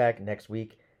 We'll be back next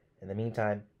week. In the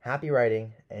meantime, happy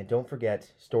writing, and don't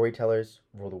forget, storytellers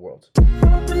rule the world.